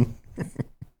zone.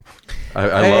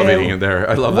 I love eating it there.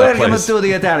 I love that place.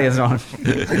 the Italian zone.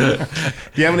 Do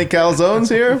you have any calzones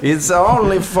here? It's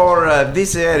only for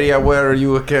this area where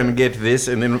you can get this,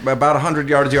 and then about 100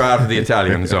 yards you're out of the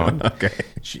Italian zone. Okay,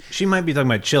 She might be talking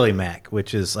about chili mac,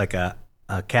 which is like a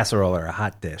casserole or a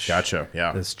hot dish. gotcha.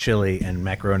 Yeah. There's chili and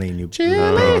macaroni, and you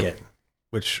bake it.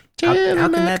 Which how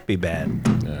can that be bad?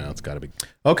 Yeah, it's got to be.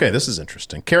 Okay, this is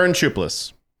interesting. Karen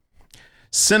Chuplis.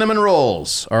 Cinnamon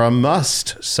rolls are a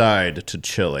must side to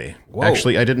chili. Whoa.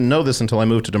 Actually, I didn't know this until I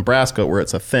moved to Nebraska, where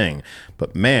it's a thing.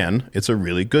 But man, it's a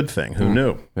really good thing. Who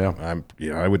knew? Yeah.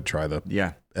 I would try the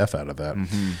Yeah. F out of that.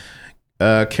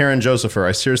 Karen Josepher,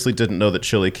 I seriously didn't know that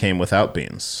chili came without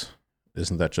beans.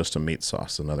 Isn't that just a meat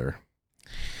sauce? Another.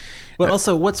 But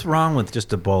also, what's wrong with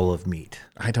just a bowl of meat?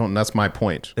 I don't. That's my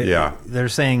point. Yeah. They're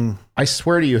saying, I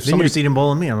swear to you, if then somebody you're just eating a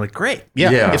bowl of meat. I'm like, great.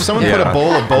 Yeah. If someone put a Yeah.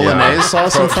 bowl of bolognese Yeah.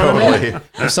 sauce in front of me, Totally.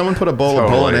 if someone put a bowl of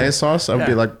Totally. bolognese sauce, I would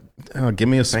be like, oh, give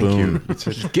me a Thank spoon.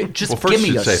 you. Just Well, first give me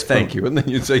you'd a say spoon. thank you, and then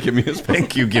you'd say give me a spoon.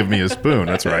 Thank you, give me a spoon.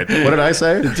 That's right. What did I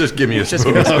say? Just give me a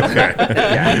spoon.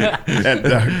 Okay.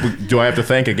 And do I have to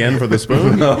thank again for the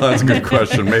spoon? No, that's a good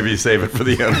question. Maybe save it for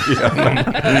the end.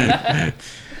 Yeah.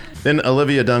 Then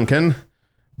Olivia Duncan,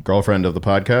 girlfriend of the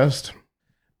podcast,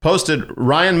 posted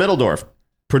Ryan Middledorf,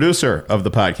 producer of the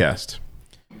podcast.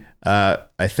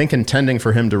 I think intending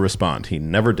for him to respond. He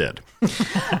never did.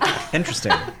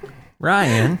 Interesting.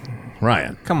 Ryan,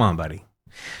 Ryan. come on, buddy.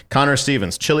 Connor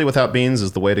Stevens, chili without beans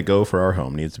is the way to go for our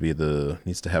home. Needs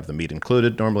to have the meat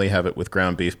included. Normally have it with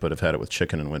ground beef, but have had it with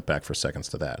chicken and went back for seconds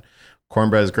to that.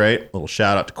 Cornbread is great. Little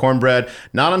shout out to cornbread.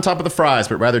 Not on top of the fries,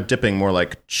 but rather dipping more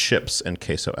like chips and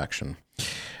queso action.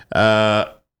 Here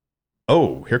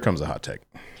comes a hot take.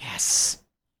 Yes.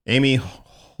 Amy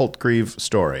Holtgreave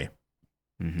story.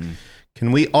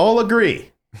 Can we all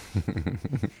agree?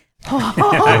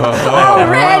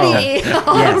 Already.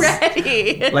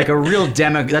 Like a real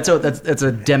that's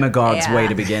a demagogue's Yeah. way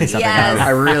to begin something. Yes. I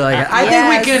really like it. I Yes.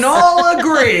 think we can all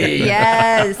agree.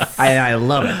 Yes. I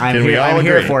love it. I'm Can we all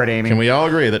here agree? for it, Amy. Can we all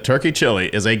agree that turkey chili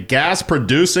is a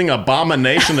gas-producing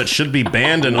abomination that should be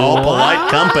banned in all polite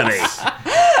company?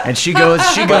 And she goes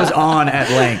on at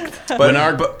length. When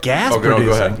our Gas Oh, go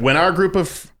producing. ahead. when our group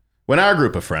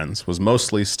of friends was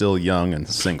mostly still young and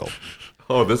single,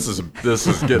 Oh, this is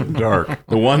getting dark.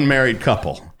 the one married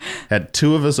couple had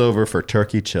two of us over for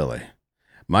turkey chili.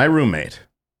 My roommate,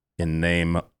 in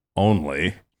name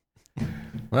only,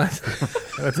 What?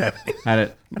 What's happening? Had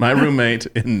it. my roommate,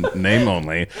 in name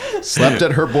only, slept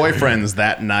at her boyfriend's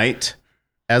that night,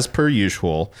 as per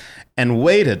usual, and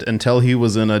waited until he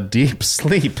was in a deep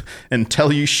sleep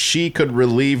until she could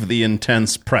relieve the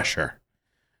intense pressure.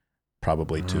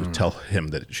 Probably to tell him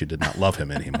that she did not love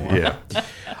him anymore. Yeah.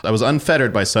 I was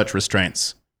unfettered by such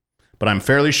restraints, but I'm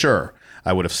fairly sure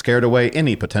I would have scared away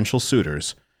any potential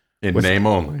suitors, In name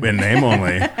only. in name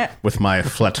only, with my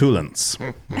flatulence.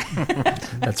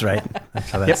 That's right. That's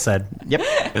how that's said. Yep.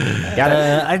 Got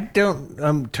it. I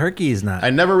don't. Turkey is not. I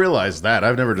never realized that.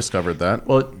 I've never discovered that.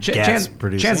 Well, Gas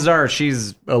producing. chances are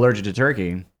she's allergic to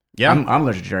turkey. Yeah. I'm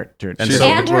allergic to turkey. And She's- so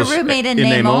And it her was roommate in in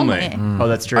name only. Oh,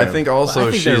 that's true. I think also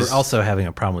I think she's they're also having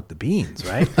a problem with the beans,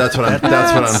 right? that's what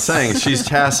I'm saying. She's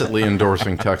tacitly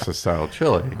endorsing Texas style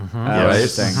chili. Yes,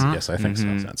 Right? yes, I think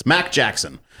so. Mac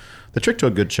Jackson. The trick to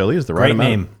a good chili is the right Great amount.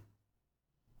 name.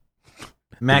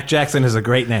 Mac Jackson is a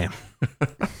great name.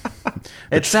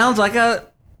 It sounds like a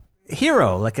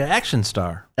hero, like an action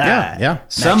star. Yeah.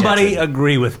 Somebody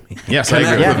agree with me. Yes, I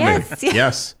agree. Yes.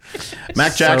 Yes.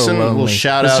 Mac Jackson will lonely.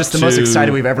 shout It's out just the to... most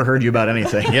excited we've ever heard you about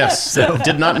anything. Yes.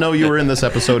 Did not know you were in this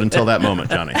episode until that moment,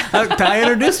 Johnny. Ty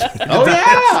introduced me. Oh,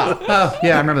 yeah. Oh,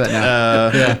 yeah, I remember that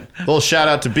now. Little shout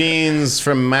out to Beans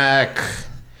from Mac.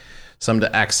 Some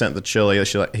to accent the chili.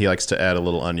 He likes to add a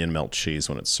little onion melt cheese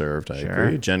when it's served. I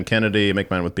agree. Jen Kennedy, make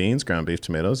mine with beans, ground beef,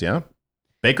 tomatoes. Yeah.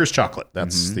 Baker's chocolate.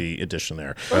 That's the addition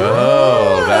there.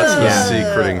 Oh, that's the Yeah.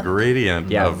 secret ingredient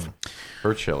Yeah. of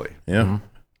her chili. Yeah.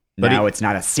 Now it's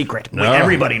not a secret. No.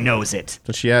 Everybody knows it.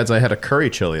 But she adds, I had a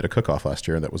curry chili at a cook-off last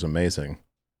year. That was amazing.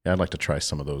 Yeah, I'd like to try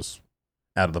some of those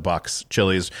out-of-the-box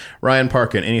chilies. Ryan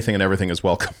Parkin, anything and everything is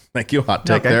welcome. Thank you. Hot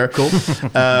take there. Cool.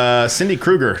 Cindy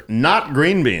Kruger, not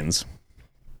green beans.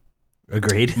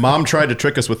 Agreed. Mom tried to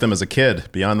trick us with them as a kid.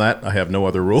 Beyond that, I have no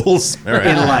other rules. All right.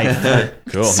 In life.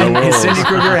 Cool. No Cindy rules.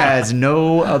 Kruger has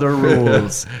no other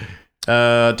rules.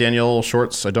 Daniel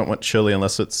Shorts, I don't want chili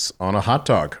unless it's on a hot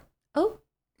dog. Oh.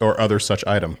 Or other such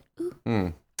item.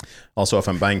 Also, if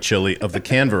I'm buying chili of the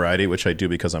canned variety, which I do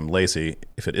because I'm lazy,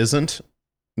 if it isn't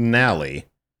Nally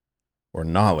or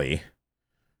Nolly,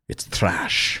 it's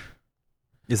trash.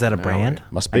 Is that a brand?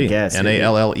 Must be. I guess.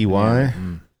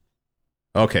 Nalley.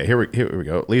 Okay, here we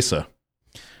go. Lisa.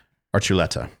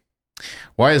 Archuleta.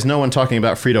 Why is no one talking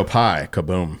about Frito pie?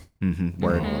 Kaboom.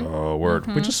 Word. Oh, word.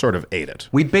 We just sort of ate it.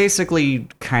 We basically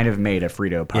kind of made a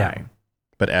Frito pie. Yeah.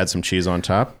 But add some cheese on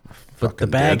top. But the Fucking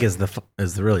bag did.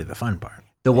 is really the fun part.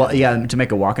 To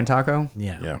make a walk-in taco.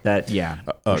 Yeah. Yeah.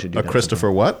 We should do A that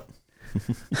Christopher what?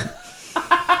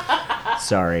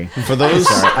 Sorry. For those...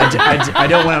 I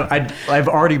don't want to. I've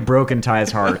already broken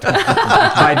Ty's heart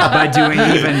by doing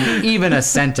even a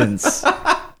sentence.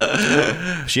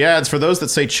 She adds, for those that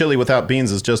say chili without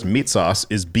beans is just meat sauce,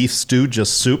 is beef stew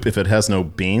just soup if it has no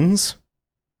beans?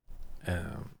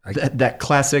 That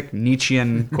classic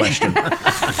Nietzschean question.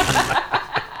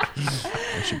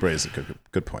 She raised a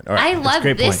good point. All right. I love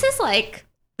great this. point. Is like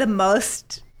the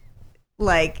most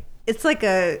like it's like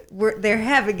they're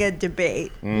having a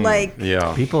debate. Like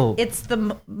Yeah. People it's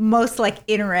the most like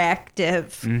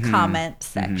interactive comment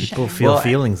section. people feel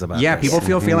feelings about Yeah, this. people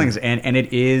feel feelings, and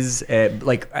it is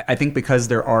like I think because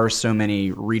there are so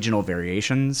many regional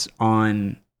variations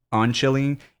on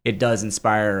chili, it does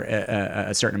inspire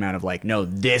a certain amount of like, no,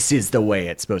 this is the way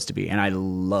it's supposed to be, and I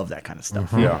love that kind of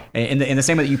stuff. Yeah. In the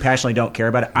same way that you passionately don't care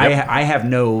about it, I have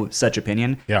no such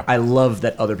opinion. Yeah. I love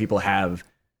that other people have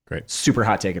Great. super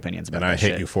hot take opinions about And I that hate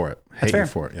shit. you for it. That's fair. You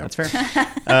for it. Yeah. That's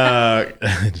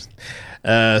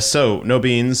fair. So, no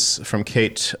beans from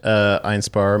Kate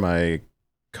Einspar, my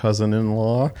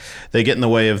cousin-in-law. They get in the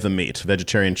way of the meat.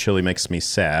 Vegetarian chili makes me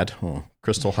sad. Oh,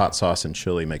 Crystal hot sauce and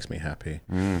chili makes me happy.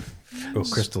 Oh,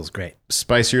 Crystal's great.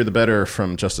 Spicier the better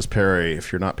from Justice Perry.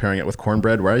 If you're not pairing it with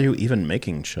cornbread, why are you even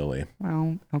making chili?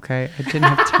 Well, okay. I didn't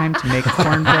have time to make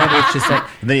cornbread. It's just that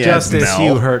Then he Just adds as Mel.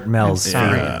 you hurt Mel's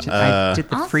sorry. feelings. I did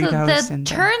the Also, Fritos the and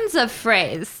turns of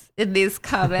phrase in these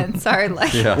comments are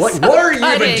like Yes. What are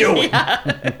you even doing?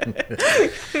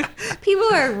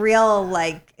 people are real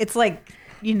like it's like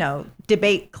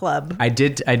debate club. I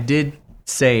did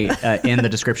say in the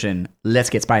description, let's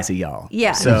get spicy, y'all.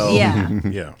 Yeah. So yeah.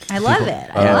 Yeah. I love it.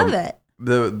 I love it.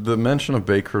 The mention of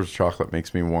Baker's chocolate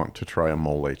makes me want to try a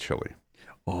mole chili.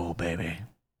 Oh baby.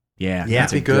 Yeah, Yeah,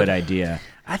 that's a be good good. idea.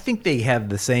 I think they have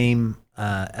the same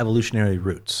evolutionary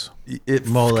roots. It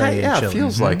Mole and it chili.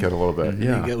 feels like it a little bit.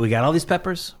 Yeah. We got all these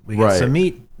peppers. We got Right. some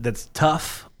meat that's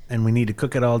tough, and we need to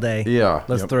cook it all day. Yeah.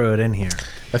 Let's throw it in here.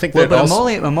 I think Well, that but also...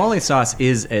 a mole sauce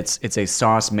is it's a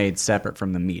sauce made separate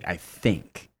from the meat, I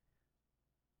think.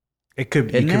 It could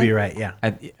Isn't you could it? be right. Yeah.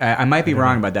 I might be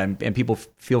wrong about that, and people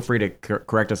feel free to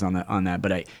correct us on that.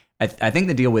 But I think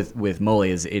the deal with mole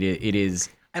is it is.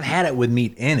 I've had it with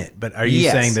meat in it, but are you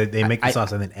Yes. saying that they make the I-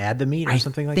 sauce and then add the meat or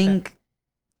something like I think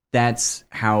that's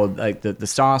how like the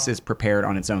sauce is prepared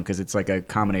on its own because it's like a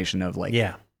combination of like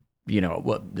that? Yeah.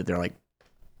 what they're like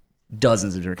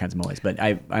dozens of different kinds of moles. But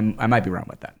I might be wrong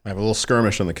with that. I have a little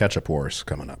skirmish on the ketchup wars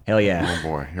coming up. Hell yeah. Oh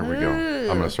boy, here we go.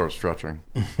 I'm gonna start stretching.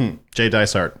 Jay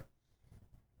Dysart,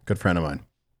 good friend of mine.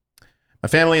 My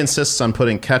family insists on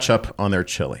putting ketchup on their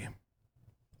chili.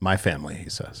 My family, he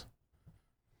says.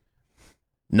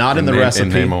 Not in the recipe.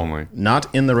 In name only. Not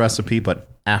in the recipe, but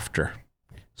after.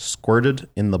 Squirted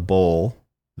in the bowl,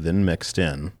 then mixed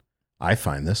in. I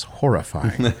find this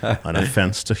horrifying. An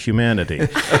offense to humanity.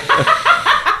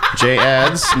 Jay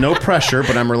adds, no pressure,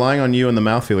 but I'm relying on you and the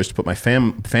mouthfeelers to put my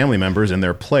family members in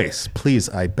their place. Please,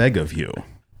 I beg of you.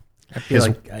 I feel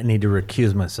like I need to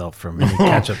recuse myself from any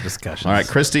ketchup discussions. All right,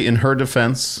 Christy, in her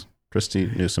defense,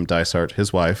 Christy Newsom Dysart,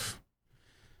 his wife,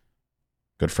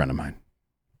 good friend of mine.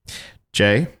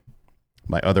 Jay,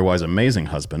 my otherwise amazing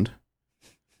husband,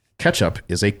 ketchup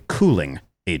is a cooling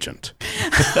agent.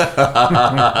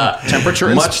 Temperature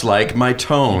and Much like my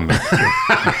tone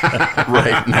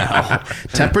right now.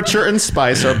 Temperature and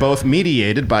spice are both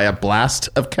mediated by a blast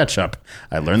of ketchup.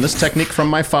 I learned this technique from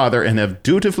my father and have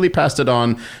dutifully passed it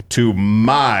on to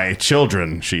my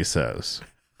children, she says.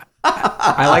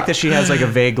 I like that she has like a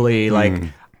vaguely like.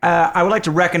 I would like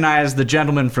to recognize the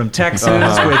gentleman from Texas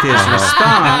with his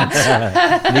response,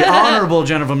 the honorable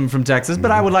gentleman from Texas.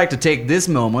 But I would like to take this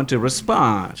moment to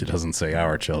respond. She doesn't say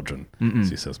our children.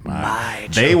 She says my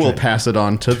they will pass it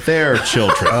on to their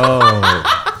children.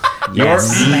 Your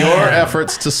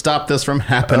efforts to stop this from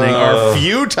happening are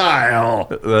futile.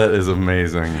 That is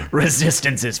amazing.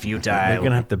 Resistance is futile. You're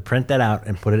going to have to print that out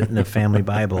and put it in the family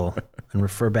Bible and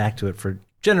refer back to it for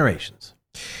generations.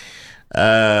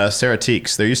 Sarah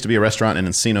Teeks, there used to be a restaurant in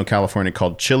Encino, California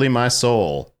called Chili My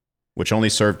Soul, which only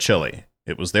served chili.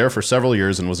 It was there for several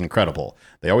years and was incredible.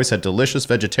 They always had delicious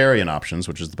vegetarian options,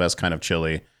 which is the best kind of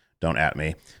chili. Don't at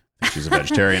me. She's a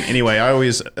vegetarian. Anyway, I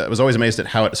was always amazed at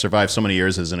how it survived so many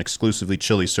years as an exclusively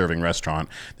chili serving restaurant.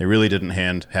 They really didn't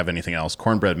have anything else.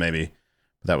 Cornbread maybe.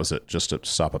 That was it, just to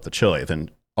stop up the chili. Then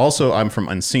also, I'm from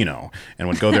Encino and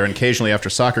would go there occasionally after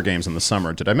soccer games in the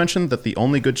summer. Did I mention that the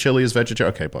only good chili is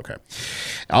vegetarian? Okay.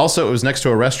 Also, it was next to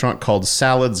a restaurant called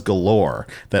Salads Galore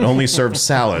that only served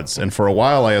salads. And for a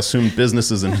while, I assumed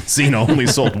businesses in Encino only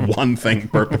sold one thing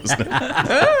purposely.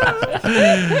 That's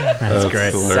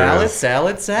great. hilarious.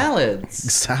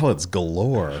 Salads. Salads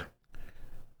Galore.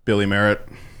 Billy Merritt.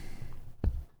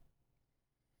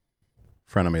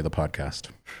 Friend of me of the podcast.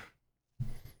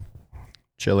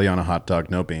 Chili on a hot dog,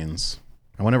 no beans.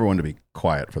 I want everyone to be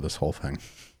quiet for this whole thing.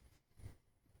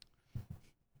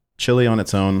 Chili on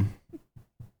its own,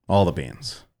 all the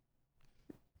beans.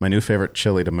 My new favorite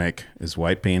chili to make is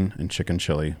white bean and chicken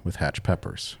chili with hatch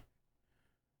peppers.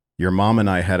 Your mom and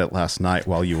I had it last night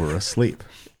while you were asleep.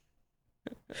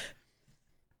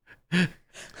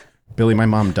 Billy, my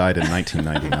mom died in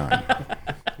 1999.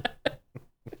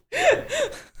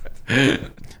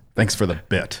 Thanks for the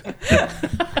bit.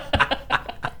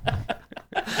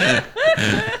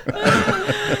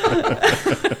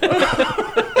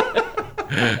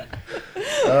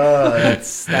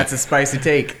 That's a spicy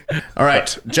take. All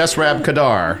right, Jess Rab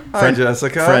Kadar, Hi,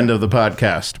 Jessica. friend of the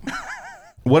podcast.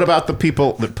 What about the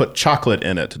people that put chocolate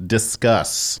in it?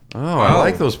 Discuss. Oh, I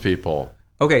like those people.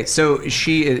 Okay, so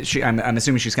I'm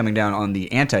assuming she's coming down on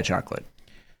the anti-chocolate.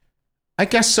 I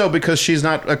guess so, because she's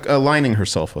not aligning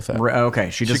herself with that. Okay,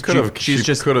 she Could have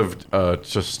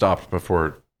just stopped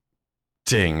before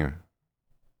ding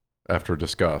after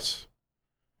discuss.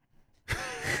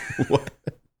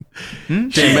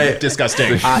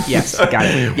 Disgusting. Yes, got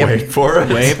it. Yep. Wait for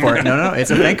it. No,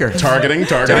 it's a thinker. Targeting.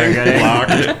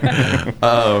 Locked.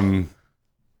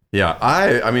 Yeah,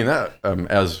 I mean that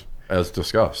as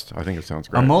discussed. I think it sounds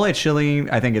great. A mole chili,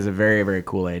 I think, is a very, very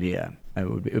cool idea. It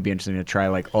would be interesting to try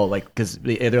because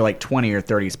there are like 20 or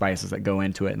 30 spices that go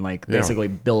into it, and basically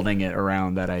building it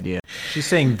around that idea. She's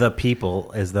saying the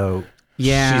people as though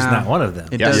Yeah, she's not one of them.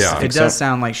 It Yes. does. Yeah, I It think does so.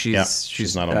 sound like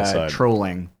she's not on the side.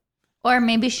 trolling. Or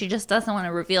maybe she just doesn't want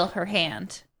to reveal her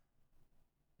hand.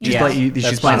 She's Yeah. playing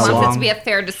That's playing She wants it along. to be a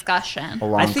fair discussion.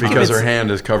 I think because if her it's, hand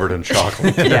is covered in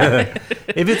chocolate. yeah,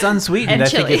 if it's unsweetened, And I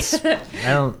think chili. it's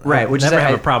I don't Right, which never is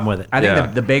have a problem with it. I think Yeah.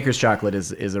 the baker's chocolate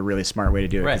is a really smart way to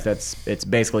do it, because Right. it's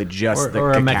basically just the or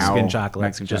a cacao. Mexican chocolate,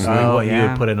 Mexican just chocolate. like what you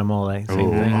would put in a mole. Same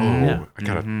thing. Yeah,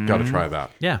 I gotta try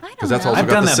that. yeah. Because that's also I've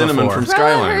got done the that cinnamon before. from Throw a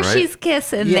Skyline, right? Hershey's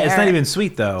Kiss in Yeah, there. it's not even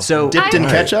sweet though. So Dipped in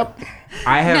ketchup?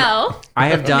 I have No. I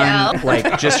have done No.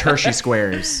 like just Hershey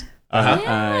squares.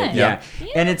 Yeah.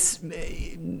 And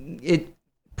it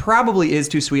probably is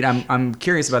too sweet. I'm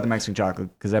curious about the Mexican chocolate,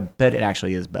 because I bet it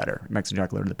actually is better, Mexican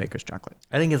chocolate or the baker's chocolate.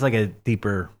 I think it's like a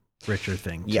deeper, richer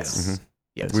thing. too. Yes.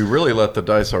 Yes. We really let the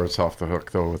Dysarts off the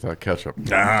hook though with that ketchup. We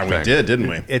thing. did, didn't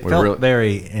we? It We felt really-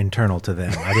 very internal to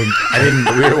them. I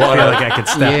didn't We feel wanna- like I could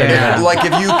step into Yeah. that. Like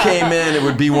if you came in, it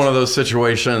would be one of those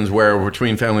situations where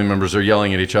between family members are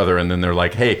yelling at each other, and then they're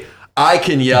like, "Hey, I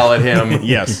can yell at him.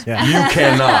 Yes. Yeah. You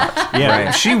cannot.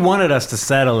 Yeah, she wanted us to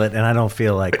settle it, and I don't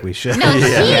feel like we should. No,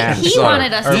 Yeah. he Sorry.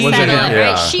 wanted us Or to was it settle him? it, right?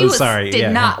 Yeah. She Oh, was, sorry, did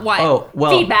yeah. not want Oh,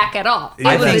 well, feedback at all. It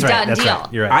Yeah, was that's a right, done that's deal.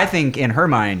 right. You're right. I think in her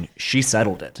mind, she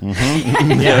settled it.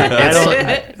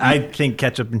 I think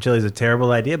ketchup and chili is a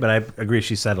terrible idea, but I agree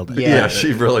she settled it. Yeah,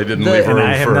 she really didn't The- leave And room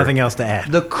I have for nothing else to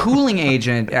add. The cooling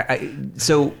agent.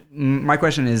 So my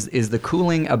question is the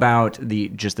cooling about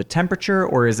just the temperature,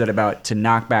 or is it about to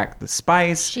knock back the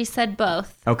spice? She said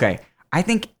both. Okay, I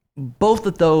think both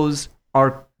of those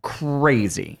are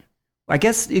crazy. I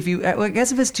guess if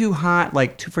it's too hot,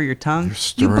 like too for your tongue, you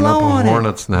stirring blow up a on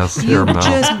hornet's nest it. here, You Mel.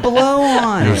 just blow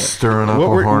on You're it. stirring up What a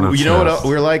we're- hornet's you know nest. what?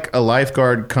 We're like a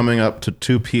lifeguard coming up to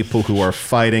two people who are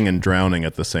fighting and drowning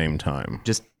at the same time.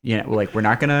 Just like we're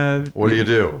not gonna. What do you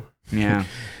do? Yeah.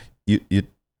 You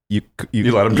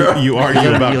let 'em drown. You argue You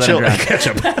about let 'em chili drown.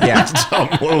 ketchup.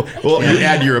 Yeah. Well, you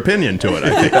add your opinion to it,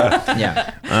 I think.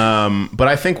 Yeah. But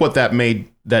I think what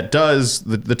that does,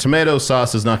 the tomato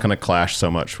sauce is not going to clash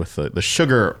so much with the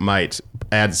sugar. Might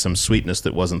add some sweetness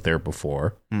that wasn't there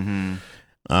before.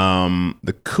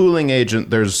 The cooling agent,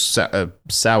 there's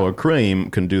sour cream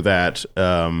can do that.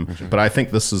 But I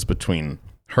think this is between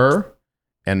her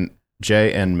and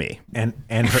Jay and me. and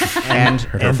And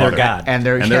their father. God. and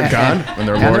their And their God? And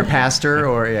their Lord? pastor,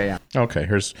 or yeah. Okay,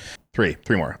 here's three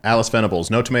more. Alice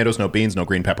Venables, no tomatoes, no beans, no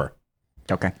green pepper.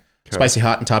 Okay. Spicy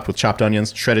hot and topped with chopped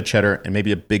onions, shredded cheddar, and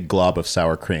maybe a big glob of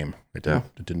sour cream. It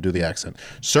didn't do the accent.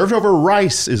 Served over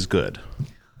rice is good.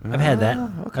 I've had that.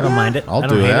 I don't mind it. I'll I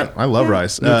don't do hate that. it. I love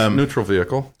rice. Neutral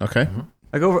vehicle. Okay.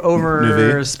 Like over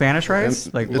Nouveau. Spanish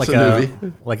rice, like It's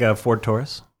Like a Ford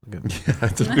Taurus.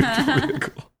 It's a neutral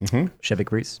vehicle. Chevy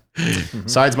Grease.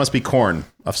 Sides must be corn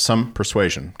of some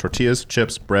persuasion. Tortillas,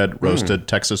 chips, bread, roasted,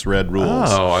 Texas red rules.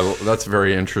 Oh, that's a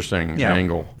very interesting Yeah.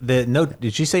 angle.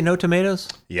 Did she say no tomatoes?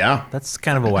 Yeah. That's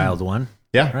kind of a wild one.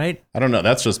 Yeah. Right? I don't know.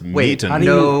 That's just meat and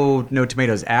no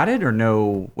tomatoes added, or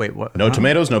no? Wait, what? no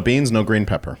tomatoes, no beans, no green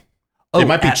pepper. Oh, it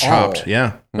might be at chopped. all.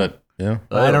 Yeah. But yeah.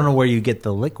 I don't know where you get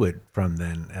the liquid from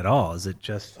then at all. Is it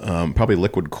just Probably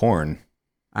liquid corn.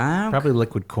 probably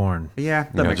liquid corn? Yeah,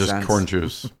 that makes just sense. corn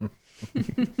juice.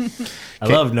 I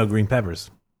love no green peppers.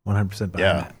 100% behind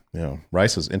Yeah. that. Yeah.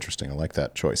 Rice is interesting. I like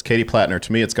that choice. Katie Plattner,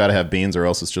 to me, it's got to have beans or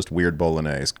else it's just weird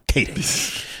bolognese. Katie.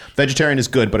 Vegetarian is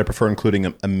good, but I prefer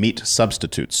including a meat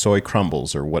substitute, soy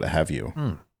crumbles or what have you.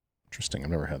 Interesting. I've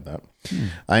never had that.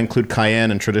 I include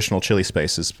cayenne and traditional chili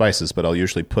spices, but I'll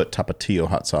usually put Tapatio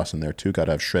hot sauce in there too. Got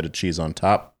to have shredded cheese on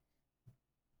top.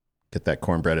 Get that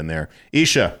cornbread in there.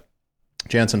 Isha.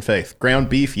 Jansen Faith. Ground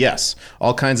beef, yes.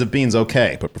 All kinds of beans,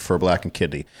 okay, but prefer black and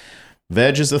kidney.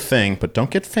 Veg is a thing, but don't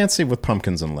get fancy with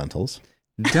pumpkins and lentils.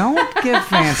 Don't get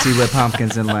fancy with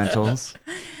pumpkins and lentils.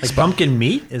 Like pumpkin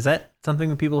meat? Is that something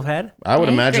that people have had? I would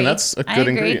I imagine agree. that's a I good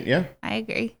agree. ingredient. Yeah, I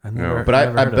agree. I've never, but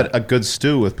never I heard of bet that. a good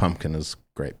stew with pumpkin is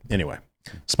great. Anyway,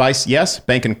 spice, yes.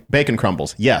 Bacon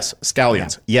crumbles, yes.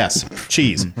 Scallions, yes.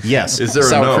 Cheese, yes. Is there a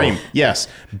sour no? cream? Yes.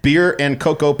 Beer and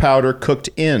cocoa powder cooked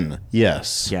in,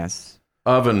 yes. Yes.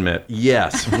 Oven mitt,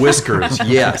 yes. Whiskers,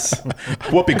 yes.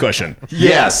 Whoopee cushion,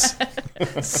 Yes.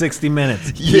 60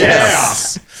 minutes.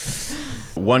 Yes.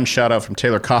 One shout out from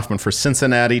Taylor Kaufman for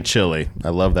Cincinnati chili. I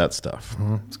love that stuff.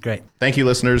 It's great. Thank you,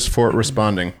 listeners, for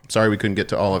responding. Sorry we couldn't get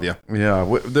to all of you. Yeah,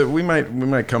 we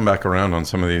might come back around on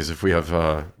some of these if we have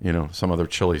some other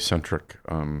chili centric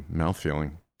mouth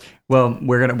feeling. Well,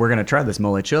 we're gonna try this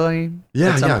mole chili. Yeah,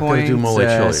 at some yeah, gotta point. do mole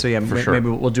chili, So yeah, for sure. maybe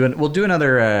we'll do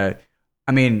another.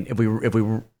 I mean, if we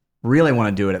really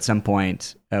want to do it at some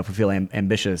point, if we feel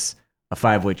ambitious, a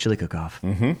 5-way chili cook-off.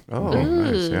 Oh,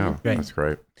 nice. Yeah, Great. that's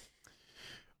great.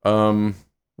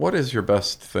 What is your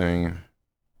best thing,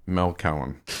 Mel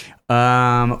Cowan?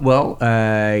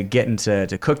 Getting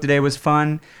to cook today was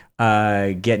fun.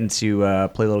 Getting to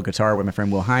play a little guitar with my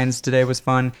friend Will Hines today was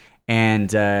fun, and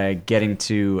getting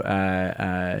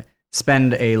to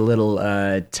spend a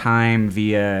little time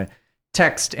via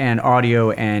text and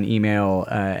audio and email,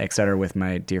 etc., with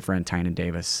my dear friend Tynan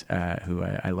Davis, who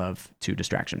I love to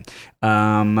distraction.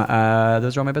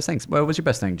 Those are all my best things. What was your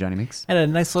best thing, Johnny Meeks? Had a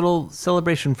nice little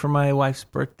celebration for my wife's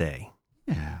birthday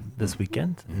this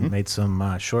weekend. Made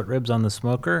some short ribs on the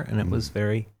smoker, and it was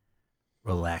very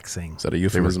relaxing. Is that a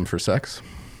euphemism for sex?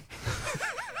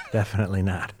 Definitely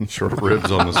not. Short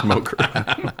ribs on the smoker.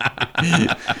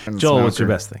 Joel, what's your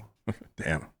best thing?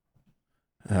 Damn.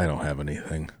 I don't have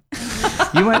anything.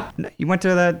 You went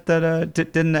to that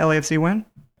didn't the LAFC win?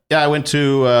 Yeah, I went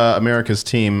to America's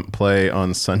team play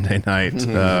on Sunday night,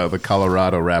 the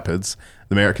Colorado Rapids.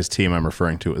 America's team I'm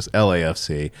referring to is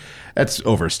LAFC. That's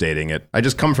overstating it. I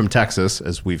just come from Texas,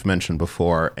 as we've mentioned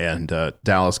before, and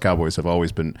Dallas Cowboys have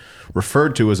always been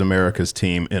referred to as America's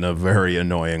team in a very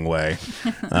annoying way.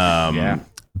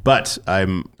 But I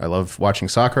love watching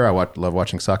soccer. I love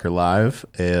watching soccer live,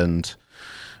 and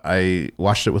I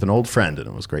watched it with an old friend, and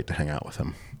it was great to hang out with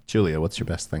him. Julia, what's your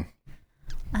best thing?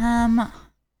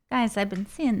 Guys, I've been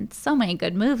seeing so many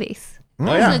good movies. Oh,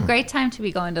 It's a great time to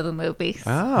be going to the movies.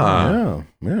 Yeah.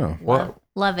 What?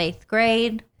 Love 8th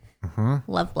Grade.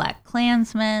 Love Black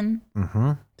Klansman.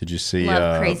 Did you see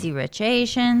Love Crazy Rich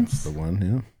Asians. the one?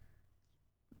 Yeah.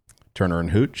 Turner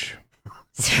and Hooch.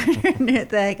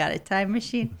 I got a time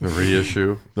machine. The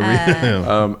reissue.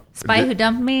 Spy Who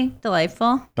Dumped Me. Delightful.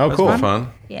 Oh, That's cool.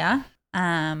 fun. Yeah.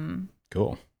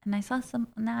 Cool. And I saw some.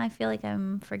 Now I feel like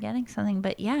I'm forgetting something,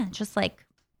 but yeah, just like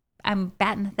I'm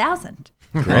batting 1,000.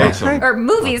 Awesome. Or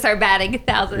movies are batting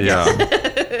 1,000. Yeah.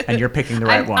 And you're picking the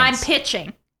right I'm ones.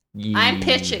 pitching. I'm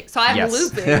pitching, so I'm Yes.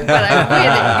 losing, but I'm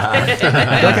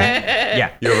winning. Okay. Yeah.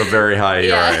 You have a very high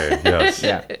ERA. Yes.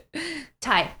 Yeah.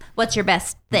 Ty, what's your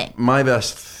best thing? My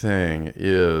best thing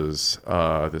is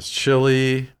this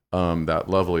chili, that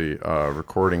lovely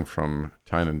recording from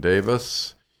Tynan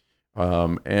Davis.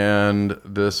 And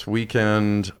this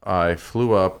weekend, I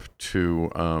flew up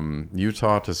to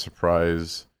Utah to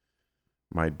surprise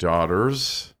my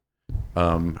daughters.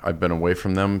 I've been away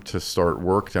from them to start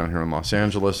work down here in Los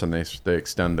Angeles, and they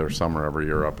extend their summer every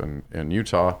year up in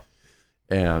Utah.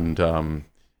 And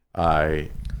I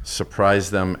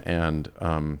surprised them,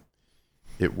 and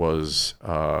it was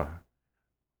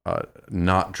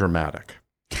not dramatic.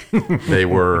 They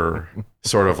were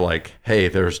sort of like, "Hey,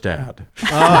 there's Dad,"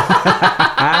 and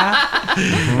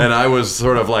I was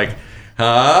sort of like,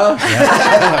 "Huh?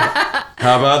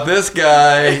 How about this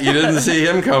guy? You didn't see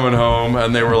him coming home?"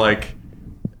 And they were like,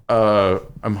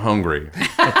 "I'm hungry."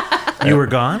 You were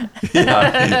gone?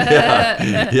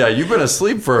 Yeah. You've been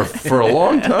asleep for a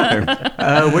long time.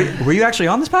 Were you actually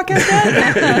on this podcast,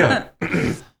 Dad?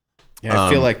 Yeah,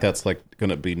 I feel like that's like going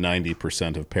to be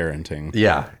 90% of parenting.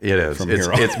 Yeah, it is. From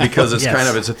here on. It's because it's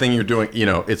Yes. it's a thing you're doing.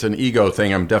 It's an ego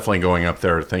thing. I'm definitely going up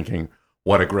there thinking,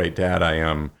 what a great dad I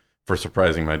am for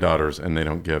surprising my daughters, and they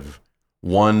don't give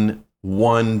one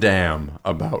damn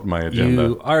about my agenda.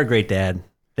 You are a great dad.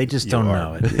 They just don't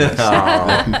know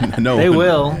it. No, They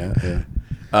will. Yeah.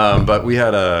 But we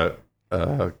had a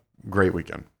great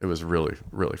weekend. It was really,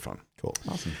 really fun. Cool.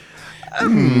 Awesome.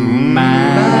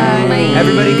 Bye.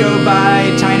 Everybody go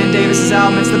buy Tynan Davis's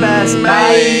album. It's the best.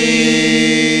 Bye.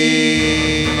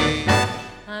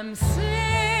 I'm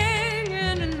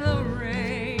singing in the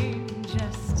rain,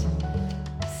 just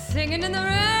singing in the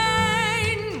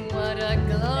rain. What a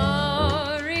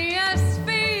glorious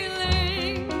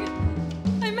feeling.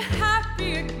 I'm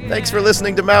happy again. Thanks for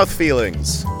listening to Mouth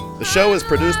Feelings. The show is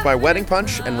produced by Wedding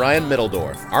Punch and Ryan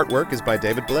Middledorf. Artwork is by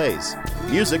David Blaze.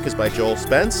 Music is by Joel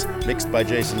Spence, mixed by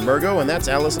Jason Murgo, and that's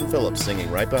Allison Phillips singing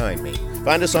right behind me.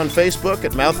 Find us on Facebook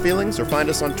at Mouth Feelings, or find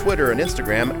us on Twitter and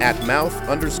Instagram at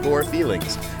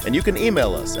mouth_feelings. And you can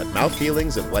email us at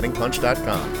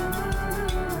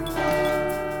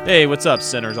mouthfeelings@weddingpunch.com. Hey, what's up,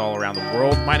 sinners all around the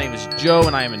world? My name is Joe,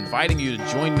 and I am inviting you to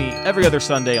join me every other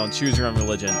Sunday on Choose Your Own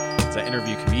Religion as I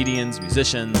interview comedians,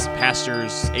 musicians,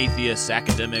 pastors, atheists,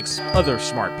 academics, other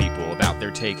smart people about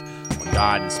their take on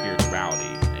God and spirituality.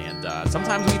 And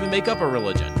sometimes we even make up a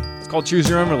religion. It's called Choose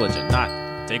Your Own Religion, not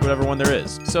take whatever one there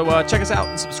is. So check us out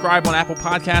and subscribe on Apple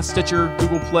Podcasts, Stitcher,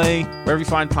 Google Play, wherever you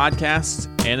find podcasts.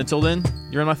 And until then,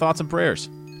 you're in my thoughts and prayers.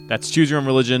 That's Choose Your Own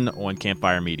Religion on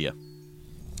Campfire Media.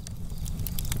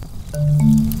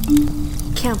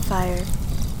 Campfire.